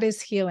 And that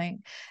is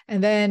healing.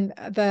 And then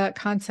the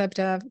concept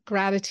of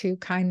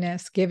gratitude,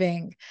 kindness,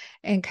 giving,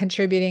 and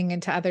contributing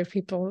into other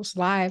people's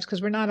lives,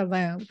 because we're not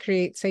alone.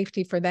 Create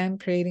safety for them,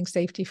 creating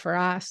safety for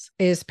us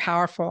is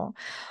powerful.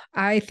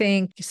 I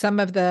think some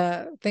of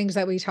the things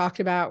that we talked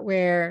about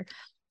where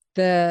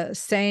the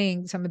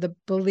saying, some of the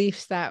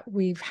beliefs that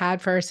we've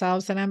had for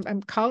ourselves. And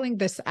I'm calling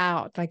this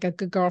out like a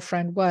good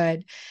girlfriend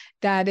would,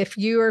 that if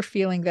you are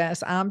feeling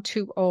this, I'm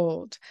too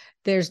old,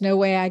 there's no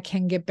way I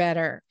can get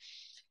better.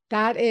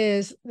 That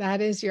is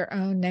your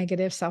own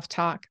negative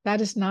self-talk.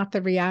 That is not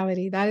the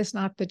reality. That is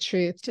not the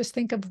truth. Just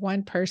think of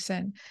one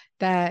person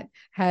that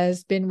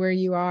has been where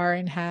you are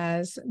and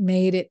has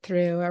made it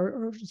through,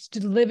 or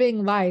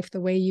living life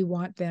the way you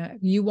want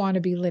to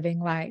be living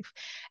life,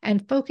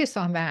 and focus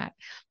on that.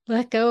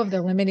 Let go of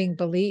the limiting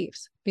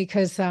beliefs,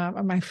 because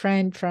my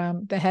friend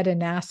from the head of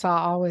NASA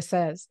always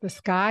says, the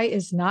sky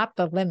is not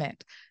the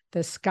limit.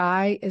 The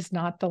sky is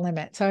not the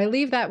limit. So I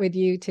leave that with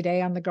you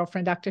today on the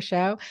Girlfriend Doctor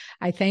Show.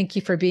 I thank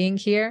you for being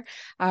here.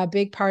 A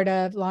big part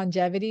of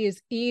longevity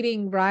is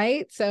eating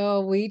right.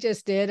 So we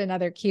just did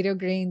another Keto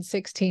Green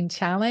 16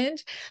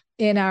 challenge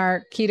in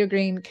our Keto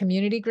Green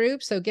community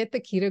group. So get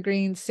the Keto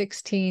Green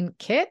 16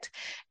 kit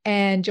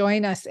and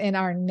join us in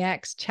our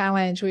next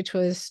challenge, which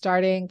was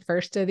starting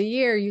first of the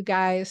year, you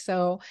guys.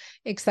 So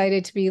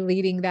excited to be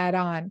leading that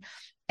on.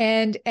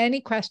 And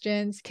any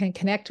questions, can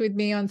connect with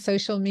me on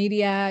social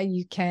media.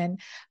 You can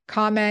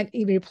comment,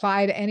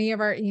 reply to any of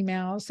our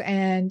emails,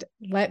 and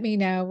let me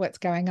know what's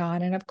going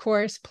on. And of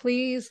course,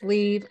 please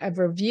leave a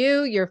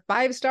review. Your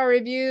 5-star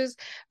reviews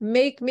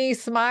make me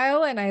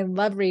smile, and I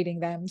love reading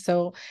them.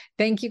 So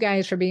thank you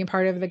guys for being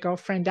part of the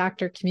Girlfriend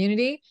Doctor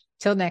community.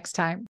 Till next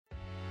time.